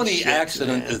 How many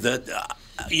accidents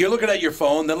you're looking at your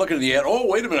phone, then looking at the ad. Oh,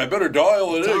 wait a minute, I better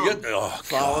dial it in.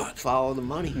 Follow the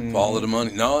money. Follow the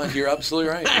money. No, you're absolutely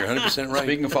right. You're 100% right.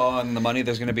 Speaking of following the money,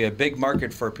 there's going to be a big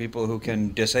market for people who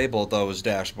can disable those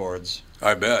dashboards.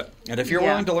 I bet. And if you're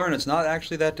willing to learn, it's not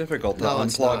actually that difficult to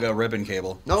unplug a ribbon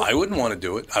cable. No, I wouldn't want to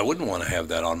do it. I wouldn't want to have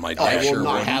that on my dash. I will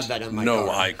not have that on my car. No,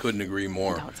 I couldn't agree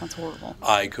more. No, it sounds horrible.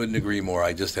 I couldn't agree more.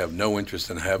 I just have no interest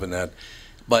in having that.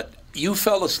 But you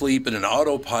fell asleep in an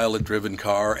autopilot-driven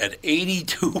car at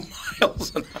 82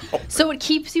 miles an hour. So it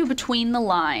keeps you between the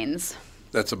lines.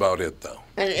 That's about it, though.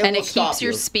 And it keeps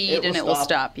your speed, and it will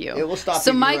stop you. It will stop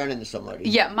you if you run into somebody.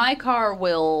 Yeah, my car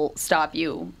will stop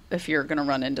you if you're going to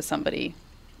run into somebody.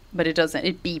 But it doesn't.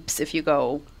 It beeps if you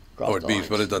go... it beeps,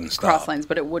 but it doesn't stop. Cross lines,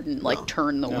 but it wouldn't,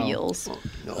 turn the wheels.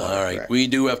 No, all right, we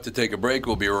do have to take a break.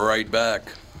 We'll be right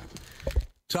back.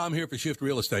 Tom here for Shift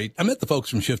Real Estate. I met the folks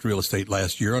from Shift Real Estate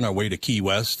last year on our way to Key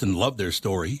West and loved their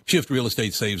story. Shift Real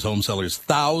Estate saves home sellers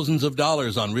thousands of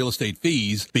dollars on real estate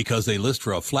fees because they list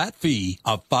for a flat fee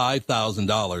of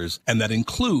 $5,000, and that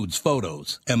includes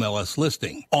photos, MLS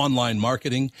listing, online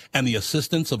marketing, and the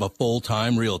assistance of a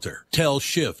full-time realtor. Tell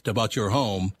Shift about your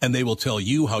home, and they will tell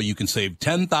you how you can save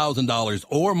 $10,000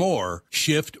 or more.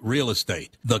 Shift Real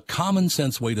Estate, the common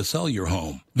sense way to sell your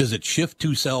home. Visit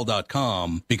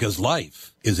shift2sell.com because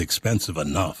life is expensive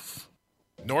enough.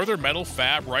 Northern Metal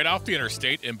Fab, right off the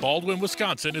interstate in Baldwin,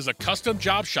 Wisconsin, is a custom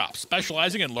job shop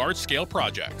specializing in large-scale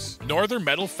projects. Northern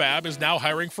Metal Fab is now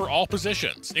hiring for all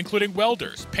positions, including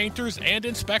welders, painters, and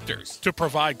inspectors, to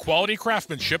provide quality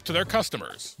craftsmanship to their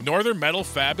customers. Northern Metal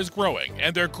Fab is growing,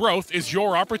 and their growth is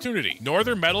your opportunity.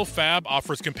 Northern Metal Fab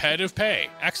offers competitive pay,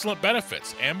 excellent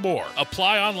benefits, and more.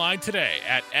 Apply online today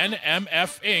at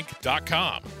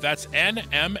nmfinc.com. That's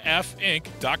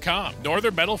nmfinc.com.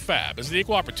 Northern Metal Fab is an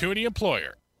equal opportunity employer.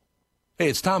 Hey,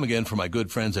 it's Tom again for my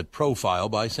good friends at Profile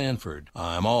by Sanford.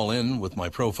 I'm all in with my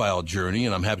profile journey,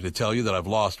 and I'm happy to tell you that I've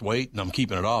lost weight and I'm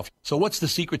keeping it off. So what's the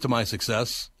secret to my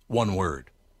success? One word.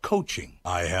 Coaching.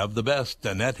 I have the best.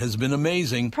 Annette has been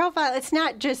amazing. Profile, it's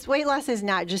not just, weight loss is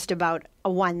not just about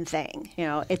one thing.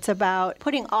 It's about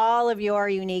putting all of your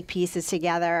unique pieces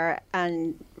together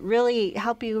and really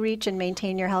help you reach and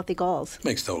maintain your healthy goals.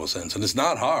 Makes total sense. And it's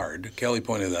not hard. Kelly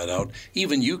pointed that out.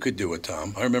 Even you could do it,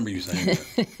 Tom. I remember you saying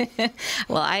that.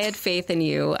 Well, I had faith in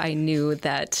you. I knew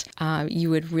that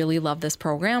you would really love this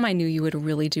program. I knew you would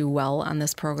really do well on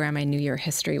this program. I knew your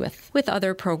history with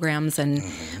other programs. And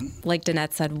like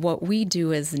Danette said, what we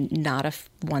do is not a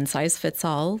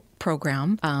one-size-fits-all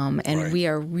program. And we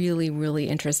are really, really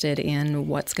interested in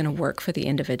what's going to work for the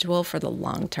individual for the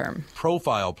long term.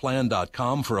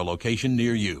 Profileplan.com for a location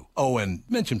near you. Oh, and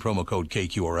mention promo code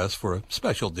KQRS for a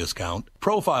special discount.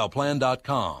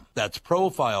 Profileplan.com. That's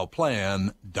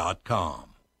profileplan.com.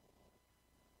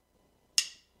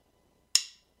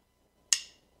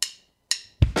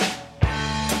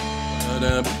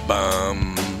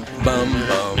 Bum, bum,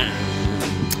 bum.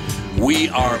 We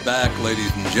are back,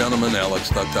 ladies and gentlemen. Alex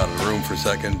ducked out of the room for a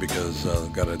second because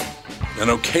got an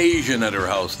occasion at her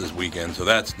house this weekend, so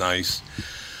that's nice.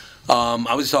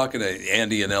 I was talking to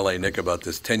Andy and L.A. Nick about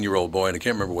this 10-year-old boy, and I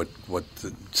can't remember what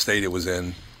state it was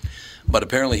in, but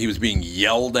apparently he was being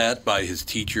yelled at by his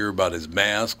teacher about his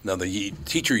mask. Now, the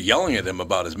teacher yelling at him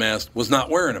about his mask was not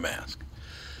wearing a mask,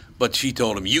 but she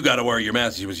told him, "You got to wear your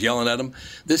mask." She was yelling at him.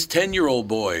 This 10-year-old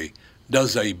boy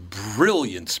does a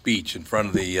brilliant speech in front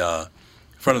of the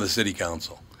city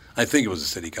council. I think it was the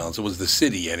city council. It was the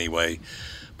city anyway.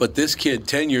 But this kid,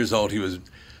 10 years old, he was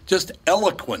just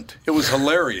eloquent. It was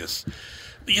hilarious.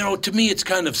 To me, it's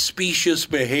kind of specious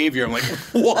behavior. I'm like,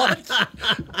 what?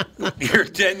 You're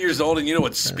 10 years old and you know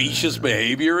what specious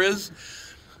behavior is?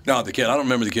 No, the kid, I don't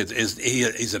remember the kid.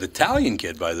 He's an Italian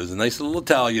kid, by the way. There's a nice little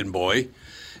Italian boy.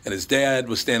 And his dad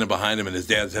was standing behind him, and his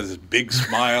dad had this big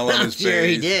smile on his face. Sure,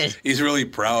 he did. He's really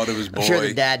proud of his boy. I'm sure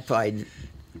the dad probably...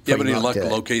 You have any luck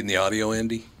locating the audio,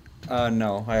 Andy?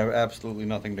 No, I have absolutely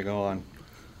nothing to go on.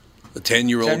 The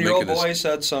 10-year-old boy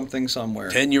said something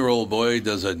somewhere. 10-year-old boy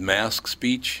does a mask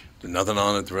speech. Nothing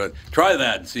on it. Try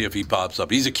that and see if he pops up.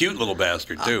 He's a cute little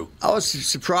bastard, too. I was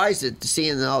surprised at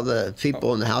seeing all the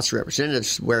people in the House of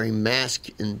Representatives wearing masks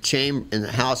in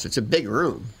the House. It's a big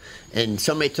room. And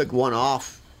somebody took one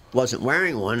off. Wasn't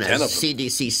wearing one, as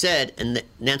CDC said, and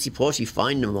Nancy Pelosi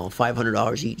fined them all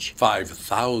 $500 each.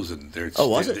 $5,000. Oh,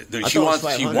 was it? She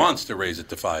wants to raise it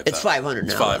to $5,000. It's $500 now.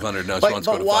 It's $500 now. She wants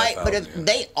to go to $5,000. But if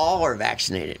they all are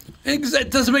vaccinated,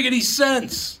 it doesn't make any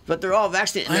sense. But they're all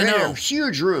vaccinated. And they're in a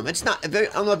huge room. It's not. I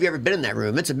don't know if you've ever been in that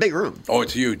room. It's a big room. Oh,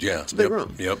 it's huge. Yeah, it's a big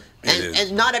room. Yep.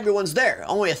 And not everyone's there.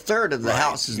 Only a third of the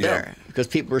House is there because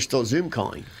people are still Zoom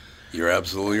calling. You're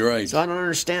absolutely right. So I don't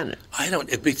understand it.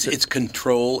 It's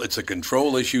control. It's a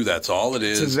control issue. That's all it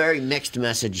is. It's a very mixed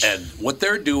message. And what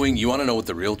they're doing, you want to know what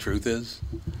the real truth is?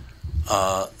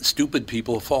 Stupid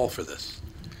people fall for this.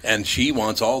 And she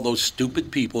wants all those stupid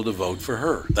people to vote for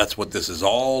her. That's what this is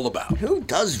all about. Who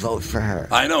does vote for her?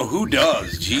 I know, who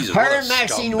does? Jesus, her what a and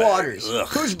Maxine scumbag. Waters. Ugh.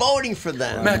 Who's voting for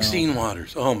them? Maxine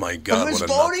Waters. Oh, my God. Who's what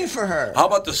a voting nut. for her? How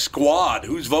about the squad?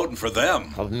 Who's voting for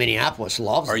them? Oh, Minneapolis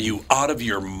loves them. Are you out of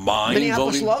your mind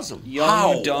Minneapolis voting? loves them.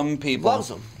 Young, dumb people. Loves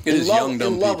them. It is young,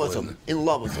 dumb in love people, with isn't them. In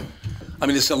love with them. I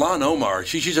mean, this Ilhan Omar,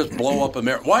 she should just blow up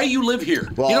America. Why you live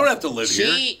here? Well, you don't have to live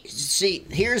here. See,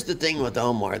 here's the thing with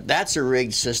Omar. That's a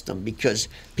rigged system because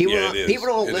people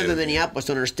don't live in Minneapolis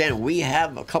to understand. We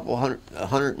have a couple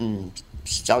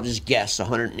I'll just guess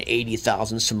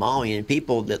 180,000 Somalian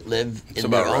people that live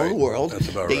in their own world. That's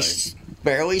about right.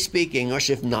 Barely speak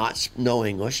English, if not know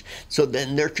English. So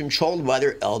then they're controlled by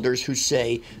their elders who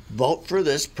say, vote for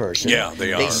this person. Yeah,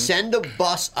 they are. They send a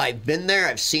bus. I've been there.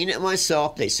 I've seen it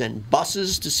myself. They send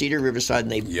buses to Cedar Riverside,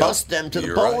 and they bus them to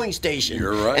the polling station.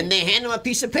 You're right. And they hand them a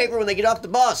piece of paper when they get off the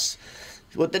bus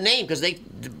with the name because they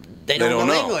don't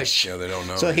know English. Yeah, they don't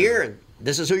know. So here,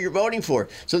 this is who you're voting for.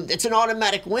 So it's an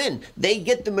automatic win. They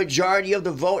get the majority of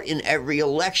the vote in every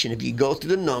election. If you go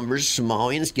through the numbers,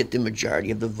 Somalians get the majority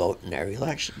of the vote in every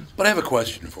election. But I have a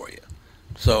question for you.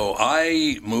 So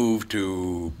I moved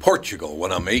to Portugal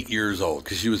when I'm 8 years old,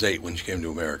 because she was 8 when she came to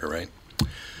America, right?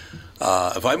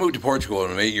 If I moved to Portugal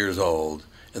when I'm 8 years old,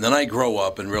 and then I grow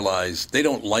up and realize they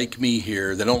don't like me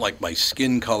here, they don't like my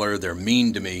skin color, they're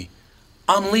mean to me,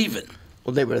 I'm leaving.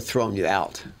 Well, they would have thrown you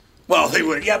out. Well, they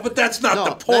would, yeah, but that's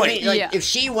not the point. I mean, if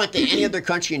she went to any other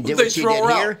country and did what she did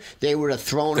here, they would have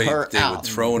thrown her out. They would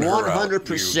throw her out.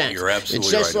 100%. You're absolutely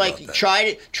it's just right like about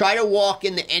that. try to walk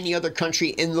into any other country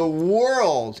in the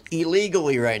world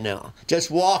illegally right now.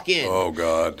 Just walk in. Oh,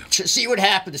 God. See what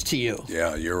happens to you.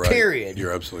 Yeah, you're right. Period.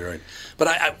 You're absolutely right.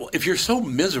 But if you're so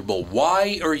miserable,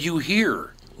 why are you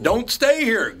here? Don't stay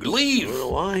here. Leave. I don't know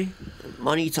why.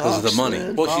 Money talks. Because of the money.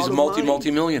 Man. Well, she's a money.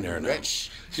 multi-millionaire now.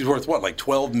 Rich. She's worth, what, like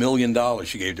 $12 million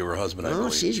she gave to her husband, I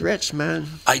believe. She's rich, man.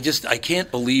 I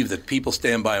can't believe that people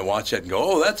stand by and watch that and go,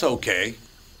 oh, that's okay.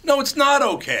 No, it's not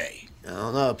okay. I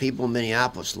don't know. People in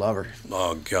Minneapolis love her.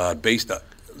 Oh, God.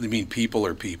 You mean people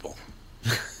or people?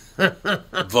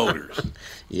 Voters.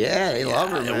 Yeah, they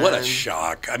love her, man. What a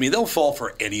shock. I mean, they'll fall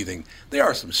for anything. There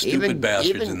are some stupid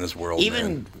bastards in this world,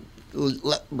 even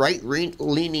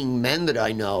right-leaning men that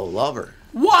I know love her.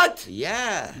 What?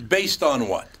 Yeah. Based on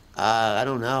what? I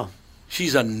don't know.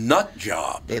 She's a nut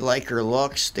job. They like her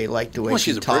looks. They like the way she talks.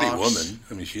 She's a pretty woman.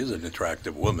 I mean, she is an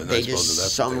attractive woman. I suppose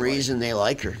that's some reason they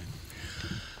like her.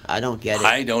 I don't get it.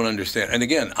 I don't understand. And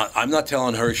again, I'm not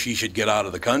telling her she should get out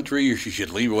of the country or she should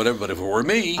leave or whatever, but if it were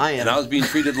me and I was being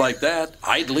treated like that,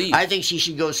 I'd leave. I think she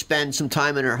should go spend some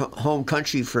time in her home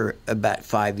country for about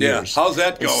 5 years. Yeah, how's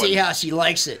that going? And see how she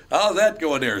likes it. How's that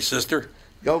going there, sister?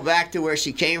 Go back to where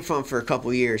she came from for a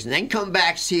couple of years, and then come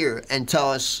back here and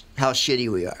tell us how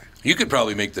shitty we are. You could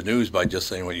probably make the news by just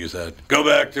saying what you said. Go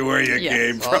back to where you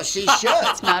came from. Well, she should.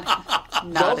 It's not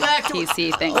a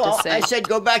PC thing to say. I said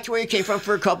go back to where you came from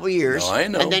for a couple of years. No, I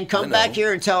know. And then come back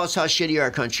here and tell us how shitty our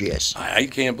country is. I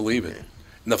can't believe it.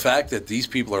 And the fact that these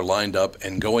people are lined up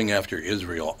and going after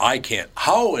Israel, I can't.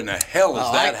 How in the hell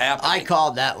is that happening? I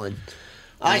called that one.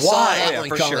 I saw that one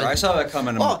coming. Sure. I saw that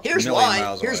coming. Here's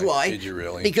why. Here's why. Did you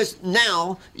really? Because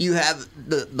now you have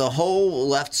the whole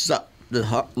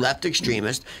left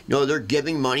extremists. They're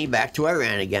giving money back to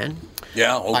Iran again.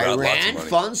 Yeah. Oh God, lots of Iran money.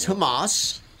 funds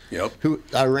Hamas. Yep.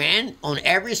 Iran on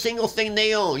every single thing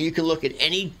they own. You can look at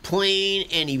any plane,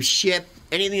 any ship,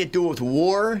 anything to do with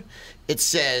war. It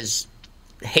says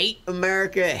hate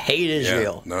America, hate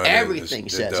Israel. No, everything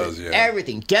says it. Yeah.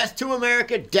 Everything. Death to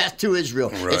America, death to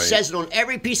Israel. Right. It says it on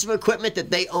every piece of equipment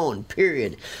that they own,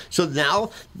 period. So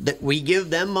now that we give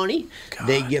them money,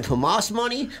 they give Hamas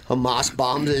money, Hamas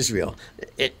bombs Israel.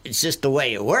 It's just the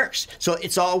way it works. So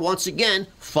it's all, once again,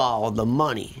 follow the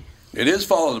money. It is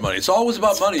follow the money. It's always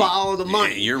about money. Follow the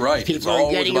money. Yeah, you're right. People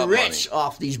are getting rich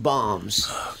off these bombs.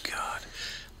 Oh, God.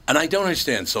 And I don't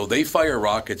understand. So they fire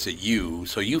rockets at you,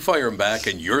 so you fire them back,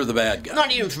 and you're the bad guy.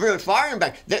 Not even firing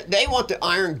back. They want the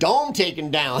Iron Dome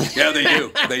taken down. Yeah, they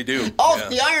do. They do.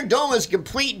 The Iron Dome is a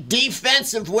complete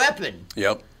defensive weapon.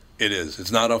 Yep, it is.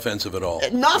 It's not offensive at all.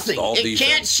 Nothing. It's all It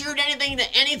defense. can't shoot anything to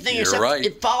anything You're except right.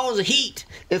 it follows heat.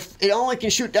 If it only can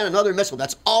shoot down another missile,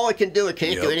 that's all it can do. It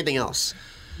can't do anything else.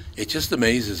 It just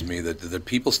amazes me that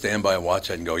people stand by and watch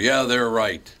that and go, yeah, they're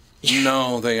right.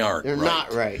 No, they aren't. They're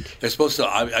not right. They're supposed to.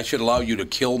 I should allow you to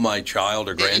kill my child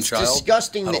or grandchild. It's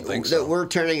disgusting I don't think so. that we're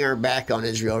turning our back on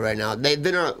Israel right now. They've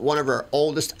been one of our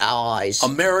oldest allies.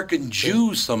 American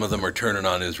Jews, some of them are turning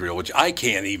on Israel, which I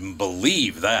can't even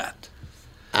believe that.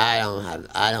 I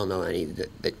don't know any.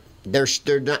 They're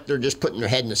just putting their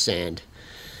head in the sand.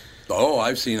 Oh,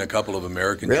 I've seen a couple of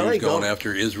American Jews going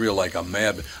after Israel like a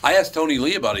mad. I asked Tony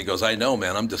Lee about it. He goes, I know,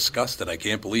 man. I'm disgusted. I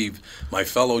can't believe my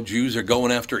fellow Jews are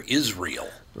going after Israel.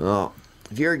 Well,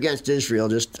 if you're against Israel,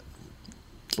 just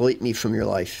delete me from your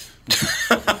life.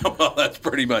 Well, that's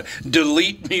pretty much.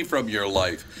 Delete me from your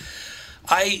life.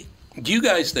 Do you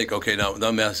guys think, okay, now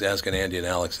I'm asking Andy and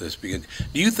Alex this, because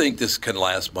do you think this can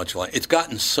last much longer? It's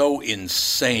gotten so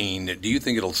insane. Do you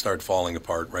think it'll start falling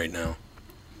apart right now?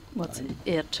 What's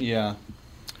it? Yeah.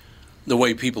 The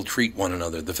way people treat one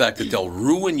another. The fact that they'll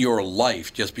ruin your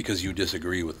life just because you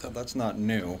disagree with them. That's not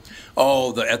new.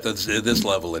 Oh, at this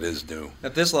level it is new.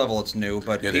 At this level it's new,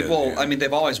 but It people, is, yeah. I mean,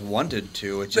 they've always wanted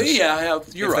to. It's just,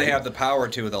 you're if right. they have the power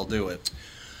to, they'll do it.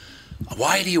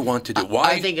 Why do you want to do it?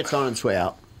 Why? I think it's on its way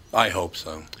out. I hope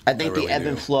so. I think really the ebb do.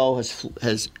 and flow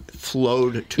has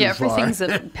flowed too far. Everything's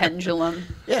a pendulum.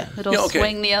 Yeah. It'll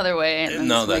swing the other way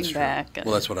and then swing that's back. True.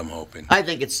 Well, that's what I'm hoping. I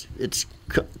think it's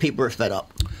people are fed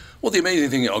up. Well, the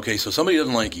amazing thing, okay, so somebody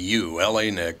doesn't like you, L.A.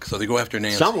 Nick, so they go after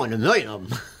Nancy. Someone, a million of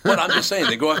them. But I'm just saying,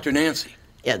 they go after Nancy.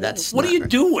 Yeah, that's. What are you right.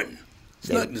 doing?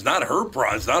 It's not her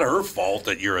It's not her fault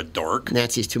that you're a dork.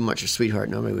 Nancy's too much a sweetheart.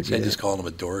 Nobody would do I that. just called him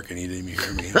a dork, and he didn't even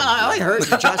hear me. I heard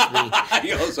you. Trust me.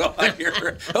 He goes,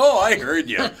 I heard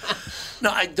you.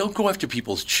 No, I don't go after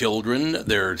people's children,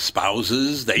 their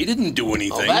spouses. They didn't do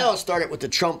anything. Oh, that all started with the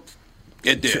Trump.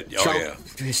 It did. Trump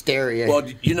yeah. hysteria. Well,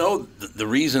 you know the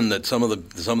reason that some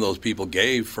of those people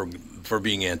gave for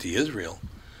being anti-Israel,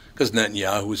 because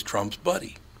Netanyahu was Trump's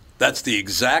buddy. That's the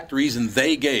exact reason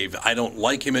they gave. I don't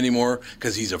like him anymore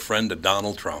because he's a friend of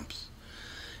Donald Trump's.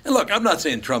 And look, I'm not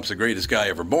saying Trump's the greatest guy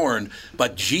ever born,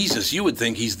 but Jesus, you would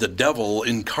think he's the devil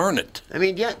incarnate. I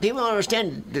mean, yeah, people don't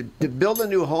understand. To build a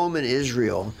new home in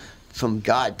Israel from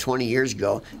God 20 years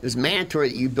ago, it was mandatory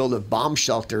that you build a bomb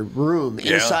shelter room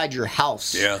inside your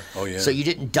house. Yeah, oh yeah. So you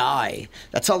didn't die.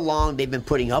 That's how long they've been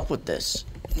putting up with this.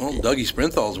 Well, Dougie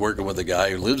Sprinthal's working with a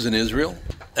guy who lives in Israel,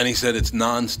 and he said it's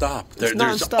nonstop. There's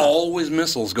nonstop. always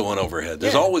missiles going overhead.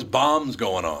 There's always bombs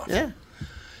going off. Yeah.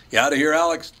 You out of here,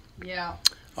 Alex? Yeah.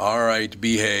 All right,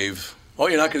 behave. Oh,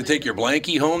 you're not going to take your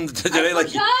blankie home today? I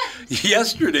forgot.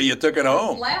 Yesterday you took it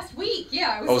home. Last week,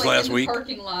 yeah. I was last in week? the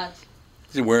parking lot.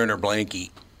 She's wearing her blankie.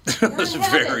 It was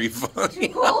very funny.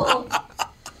 Too cold.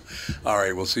 All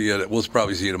right, we'll see you. We'll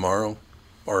probably see you tomorrow,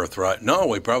 or No,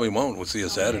 we probably won't. We'll see you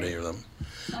Saturday or something.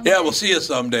 Yeah, we'll see you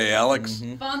someday, Alex.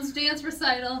 Fonz dance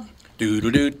recital. Do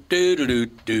do do do do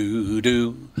do do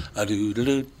do do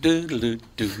do do do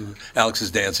do. Alex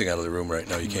is dancing out of the room right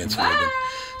now. You can't see him.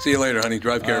 See you later, honey.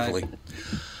 Drive carefully.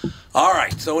 All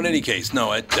right. So in any case,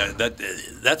 no,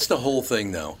 that's the whole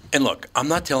thing, though. And look, I'm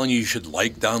not telling you should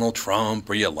like Donald Trump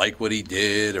or you like what he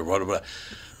did or whatever.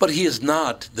 But he is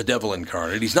not the devil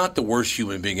incarnate. He's not the worst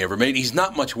human being ever made. He's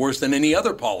not much worse than any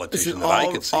other politician that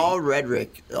I could see. All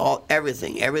rhetoric,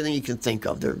 everything you can think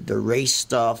of, the race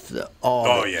stuff,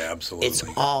 yeah, absolutely. It's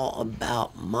all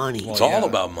about money. It's all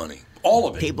about money. All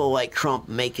of it. People like Trump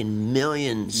making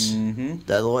millions.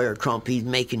 The lawyer Trump, he's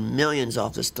making millions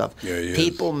off this stuff. Yeah, he is.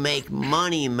 People make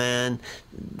money, man.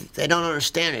 They don't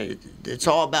understand it. It's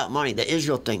all about money. The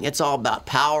Israel thing, it's all about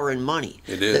power and money.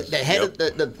 It is.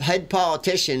 The head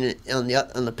politician on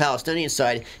the Palestinian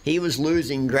side, he was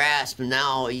losing grasp, and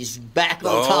now he's back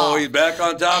on top. Oh, he's back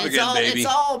on top again, baby. It's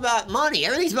all about money.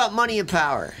 Everything's about money and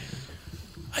power.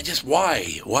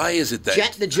 Why? Why is it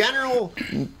that? The general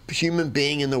human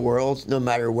being in the world, no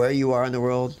matter where you are in the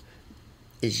world,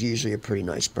 is usually a pretty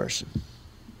nice person.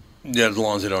 Yeah, as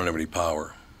long as they don't have any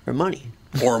power. Or money.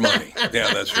 Or money.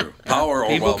 Yeah, that's true. Power or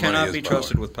People money cannot is be power.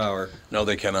 trusted with power. No,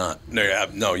 they cannot.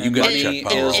 No, you got to check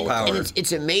power. is power. And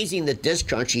it's amazing that this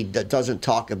country that doesn't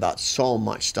talk about so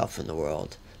much stuff in the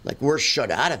world. Like, we're shut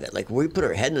out of it. Like, we put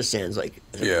our head in the sands. Like,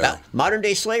 about modern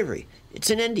day slavery. It's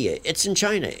in India. It's in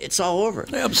China. It's all over.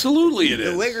 Absolutely, it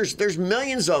is. The Uyghurs, there's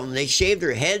millions of them. They shave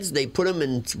their heads. They put them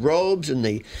in robes, and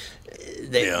they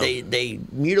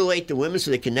mutilate the women so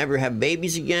they can never have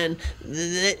babies again.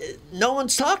 No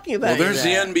one's talking about Well, there's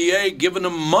the NBA giving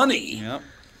them money. Yep.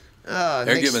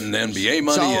 They're giving the NBA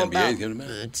money. NBA's giving them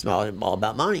money. It's all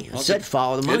about money. I said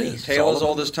follow the money. Tale as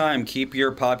old as time. Keep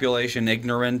your population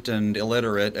ignorant and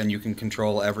illiterate, and you can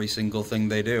control every single thing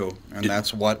they do. And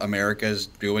that's what America is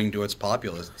doing to its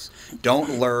populace.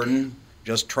 Don't learn.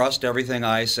 Just trust everything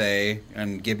I say,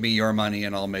 and give me your money,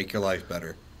 and I'll make your life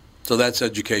better. So that's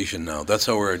education now. That's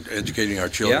how we're educating our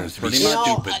children, is to be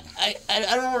stupid.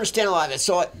 I don't understand a lot of it.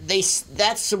 So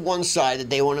that's the one side that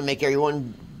they want to make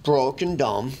everyone broke and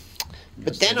dumb.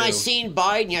 But then I seen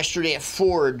Biden yesterday at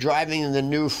Ford driving the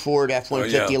new Ford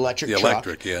F-150 electric truck.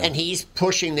 And he's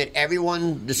pushing that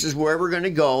everyone, this is where we're going to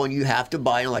go, and you have to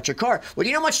buy an electric car. Well, do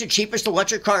you know how much the cheapest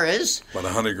electric car is? About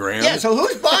 $100,000? Yeah, so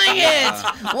who's buying it?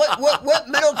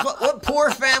 What poor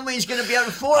family is going to be able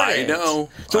to afford it? I know.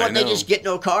 So they just get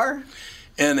no car?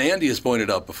 And Andy has pointed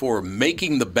out before,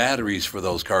 making the batteries for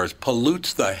those cars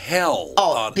pollutes the hell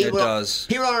out of it. It does.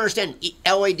 People don't understand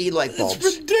LED light bulbs.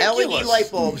 It's ridiculous. LED light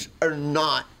bulbs are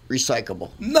not recyclable.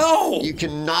 No. You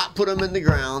cannot put them in the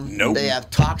ground. Nope. They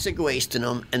have toxic waste in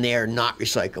them, and they are not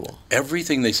recyclable.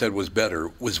 Everything they said was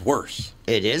better was worse.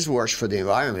 It is worse for the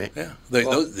environment. Yeah.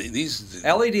 These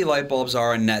LED light bulbs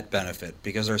are a net benefit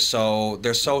because they're so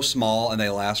small and they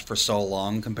last for so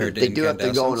long compared to incandescents. They do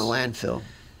have to go in a landfill.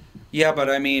 Yeah, but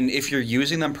I mean, if you're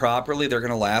using them properly, they're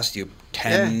going to last you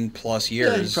 10 plus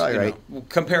years. Yeah, you're probably right.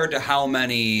 Compared to how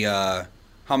many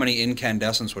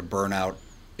incandescents would burn out.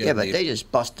 Yeah, but they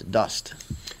just bust to dust.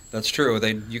 That's true.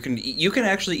 You can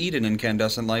actually eat an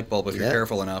incandescent light bulb if you're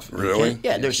careful enough. Really?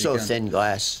 Yeah, they're so thin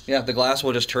glass. Yeah, the glass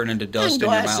will just turn into dust in your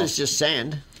mouth. Glass is just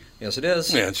sand. Yes, it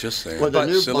is. Yeah, it's just sand. Well, the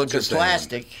new ones are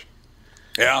plastic.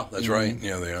 Yeah, that's right.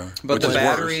 Yeah, they are. But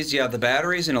the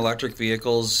batteries in electric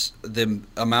vehicles, the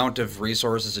amount of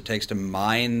resources it takes to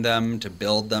mine them, to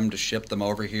build them, to ship them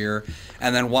over here,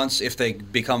 and then if they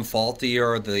become faulty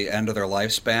or the end of their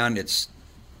lifespan,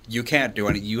 you can't do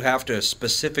anything. You have to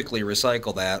specifically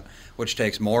recycle that, which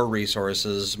takes more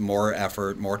resources, more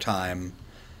effort, more time.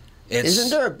 Isn't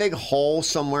there a big hole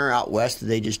somewhere out west that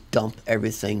they just dump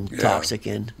everything toxic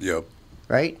in? Yep.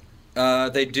 Right?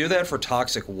 They do that for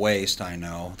toxic waste, I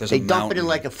know. They dump it in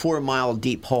like a 4-mile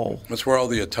deep hole. That's where all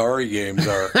the Atari games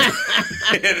are.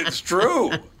 And it's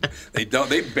true.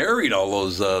 They buried all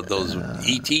those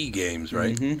ET games,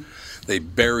 right? Mm-hmm. They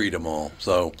buried them all.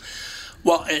 So,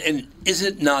 well, and is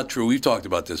it not true? We've talked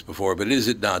about this before, but is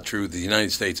it not true the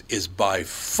United States is by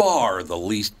far the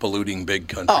least polluting big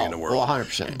country in the world? Well,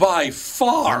 100%. By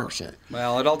far. 100%.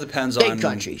 Well, it all depends on... Big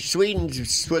country. Sweden,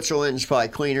 Switzerland's probably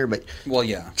cleaner, but... Well,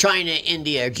 yeah. China,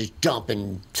 India are just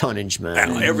dumping tonnage, man.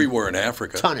 And everywhere in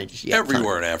Africa. Tonnage, yeah.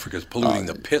 Everywhere in Africa is polluting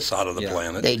the piss out of the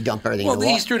planet. They dump everything in the water. Well,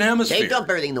 the Eastern Hemisphere. They dump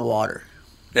everything in the water.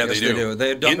 Yeah, they do.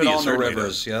 They dump it all in the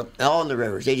rivers. Yep. All in the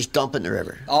rivers. They just dump it in the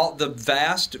river. The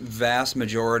vast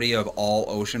majority of all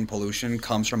ocean pollution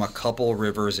comes from a couple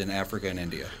rivers in Africa and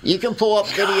India. You can pull up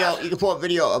video. You can pull up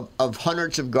video of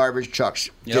hundreds of garbage trucks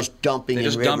just dumping in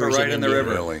rivers. They just dump it right in the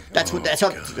river. Really? That's how.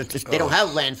 They don't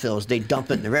have landfills. They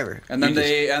dump it in the river. And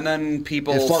then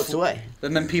people it floats away.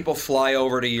 And then people fly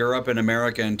over to Europe and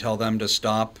America and tell them to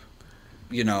stop.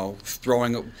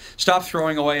 Stop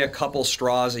throwing away a couple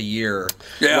straws a year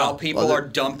while people are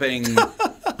dumping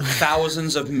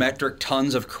thousands of metric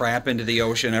tons of crap into the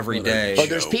ocean every day. But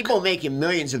there's people making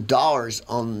millions of dollars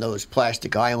on those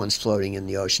plastic islands floating in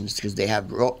the oceans because they have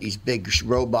these big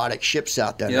robotic ships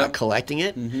out there not collecting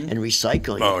it and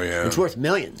recycling it. Oh, yeah. It's worth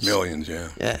millions. Millions, yeah.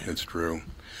 It's true.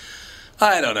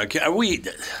 I don't know.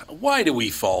 Why do we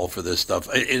fall for this stuff?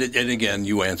 And again,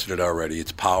 you answered it already.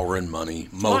 It's power and money,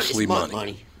 mostly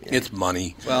money. Yeah. It's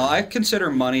money. Well, I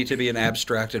consider money to be an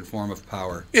abstracted form of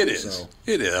power. It is. So.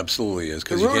 It absolutely is.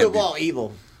 The root of all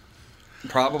evil.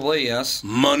 Probably, yes.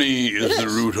 Money is the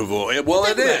root of all. Well,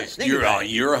 it is. You're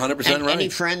 100% right. Any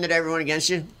friend that ever went against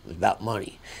you was about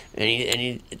money.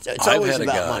 It's always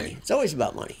about money. It's always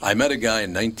about money. I met a guy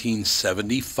in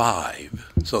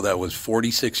 1975, so that was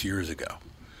 46 years ago.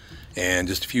 And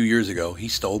just a few years ago, he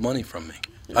stole money from me.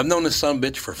 I've known this son of a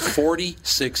bitch for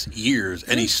 46 years,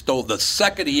 and he stole the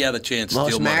second he had a chance to steal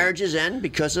money. Most marriages end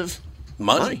because of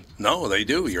money. No, they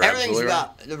do. You're absolutely right.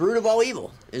 The root of all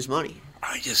evil is money.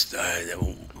 I just, that's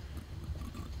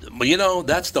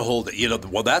the whole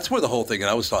thing. That's where the whole thing.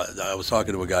 And I was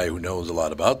talking to a guy who knows a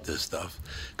lot about this stuff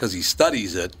because he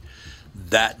studies it.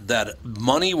 That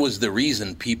money was the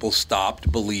reason people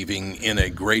stopped believing in a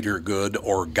greater good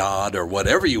or God or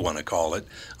whatever you want to call it,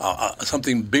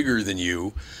 something bigger than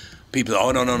you. People,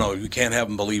 no, you can't have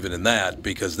them believing in that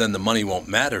because then the money won't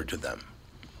matter to them.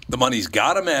 The money's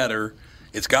got to matter.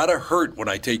 It's got to hurt when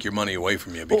I take your money away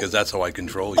from you because that's how I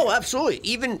control you. Oh, absolutely.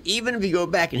 Even if you go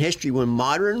back in history when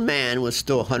modern man was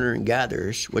still hunter and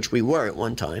gatherers, which we were at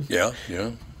one time. Yeah.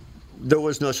 There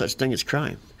was no such thing as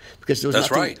crime because there was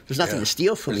nothing to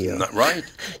steal from you. Not right.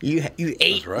 You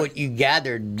ate what you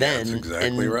gathered then. That's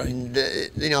exactly right.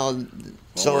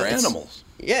 So we're animals.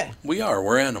 Yeah. We are.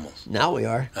 We're animals. Now we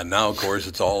are. And now, of course,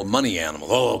 it's all money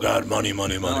animals. Oh, God, money.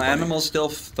 Well, animals still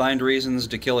find reasons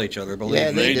to kill each other,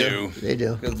 believe me. They do. They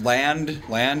do.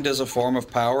 Land is a form of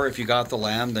power. If you got the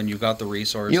land, then you've got the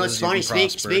resources. You know, it's funny.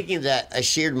 Speaking of that, I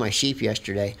sheared my sheep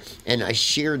yesterday, and I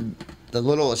sheared the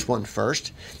littlest one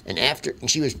first, and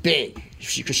she was big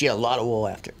because she had a lot of wool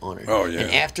on her. Oh, yeah.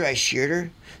 And after I sheared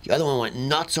her, the other one went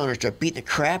nuts on her, started beating the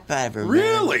crap out of her.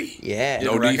 Really? Man. Yeah.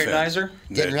 Didn't recognize her?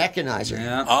 Didn't recognize her.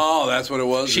 Yeah. Oh, that's what it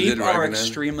was? Sheep are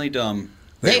extremely dumb.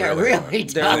 They are really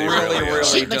dumb. They're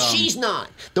really dumb. But she's not.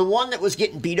 The one that was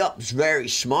getting beat up is very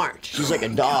smart. She's like a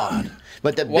dog.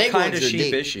 But the big kind ones of are sheep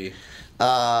deep. is she?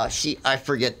 I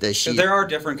forget the sheep. There are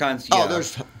different kinds. Oh, Yeah.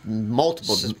 there's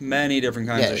multiple. Many different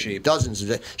kinds of sheep. Dozens of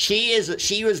it.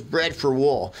 She was bred for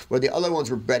wool, where the other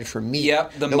ones were bred for meat.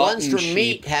 Yep, the ones for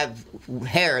meat have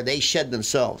hair. They shed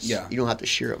themselves. Yeah. You don't have to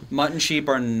shear them. Mutton sheep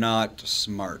are not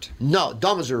smart. No,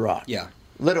 dumb as a rock. Yeah.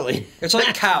 Literally. It's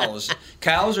like cows.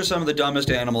 Cows are some of the dumbest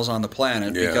animals on the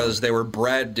planet because they were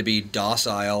bred to be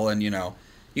docile and,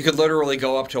 you could literally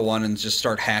go up to one and just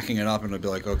start hacking it up and it'd be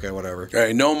like, okay, whatever.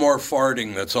 Hey, no more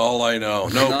farting. That's all I know.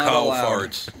 No Not cow allowed.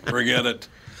 farts. Forget it.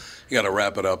 You got to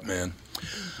wrap it up, man.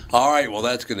 All right, well,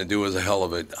 that's going to do us a hell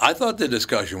of it. I thought the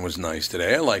discussion was nice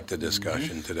today. I liked the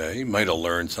discussion today. You might have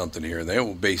learned something here and there.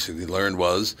 What we basically learned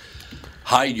was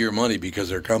hide your money because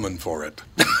they're coming for it.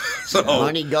 So,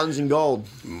 money, guns, and gold.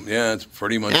 Yeah, it's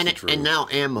pretty much the truth. And now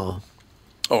ammo.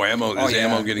 Oh, ammo. Is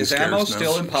ammo getting scarce now? Is ammo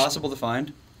still impossible to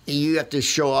find? You have to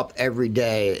show up every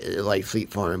day, like Fleet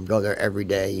Farm. Go there every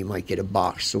day. You might get a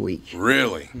box a week.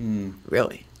 Really?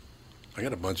 Really? I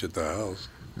got a bunch at the house.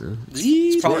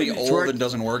 It's probably old and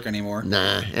doesn't work anymore.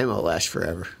 Nah, ammo lasts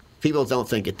forever. People don't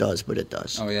think it does, but it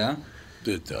does. Oh, yeah?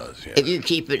 It does, yeah. If you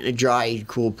keep it in a dry,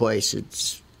 cool place,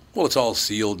 it's... Well, it's all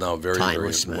sealed now very, very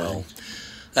timeless, well.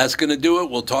 That's going to do it.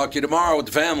 We'll talk to you tomorrow with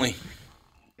the family.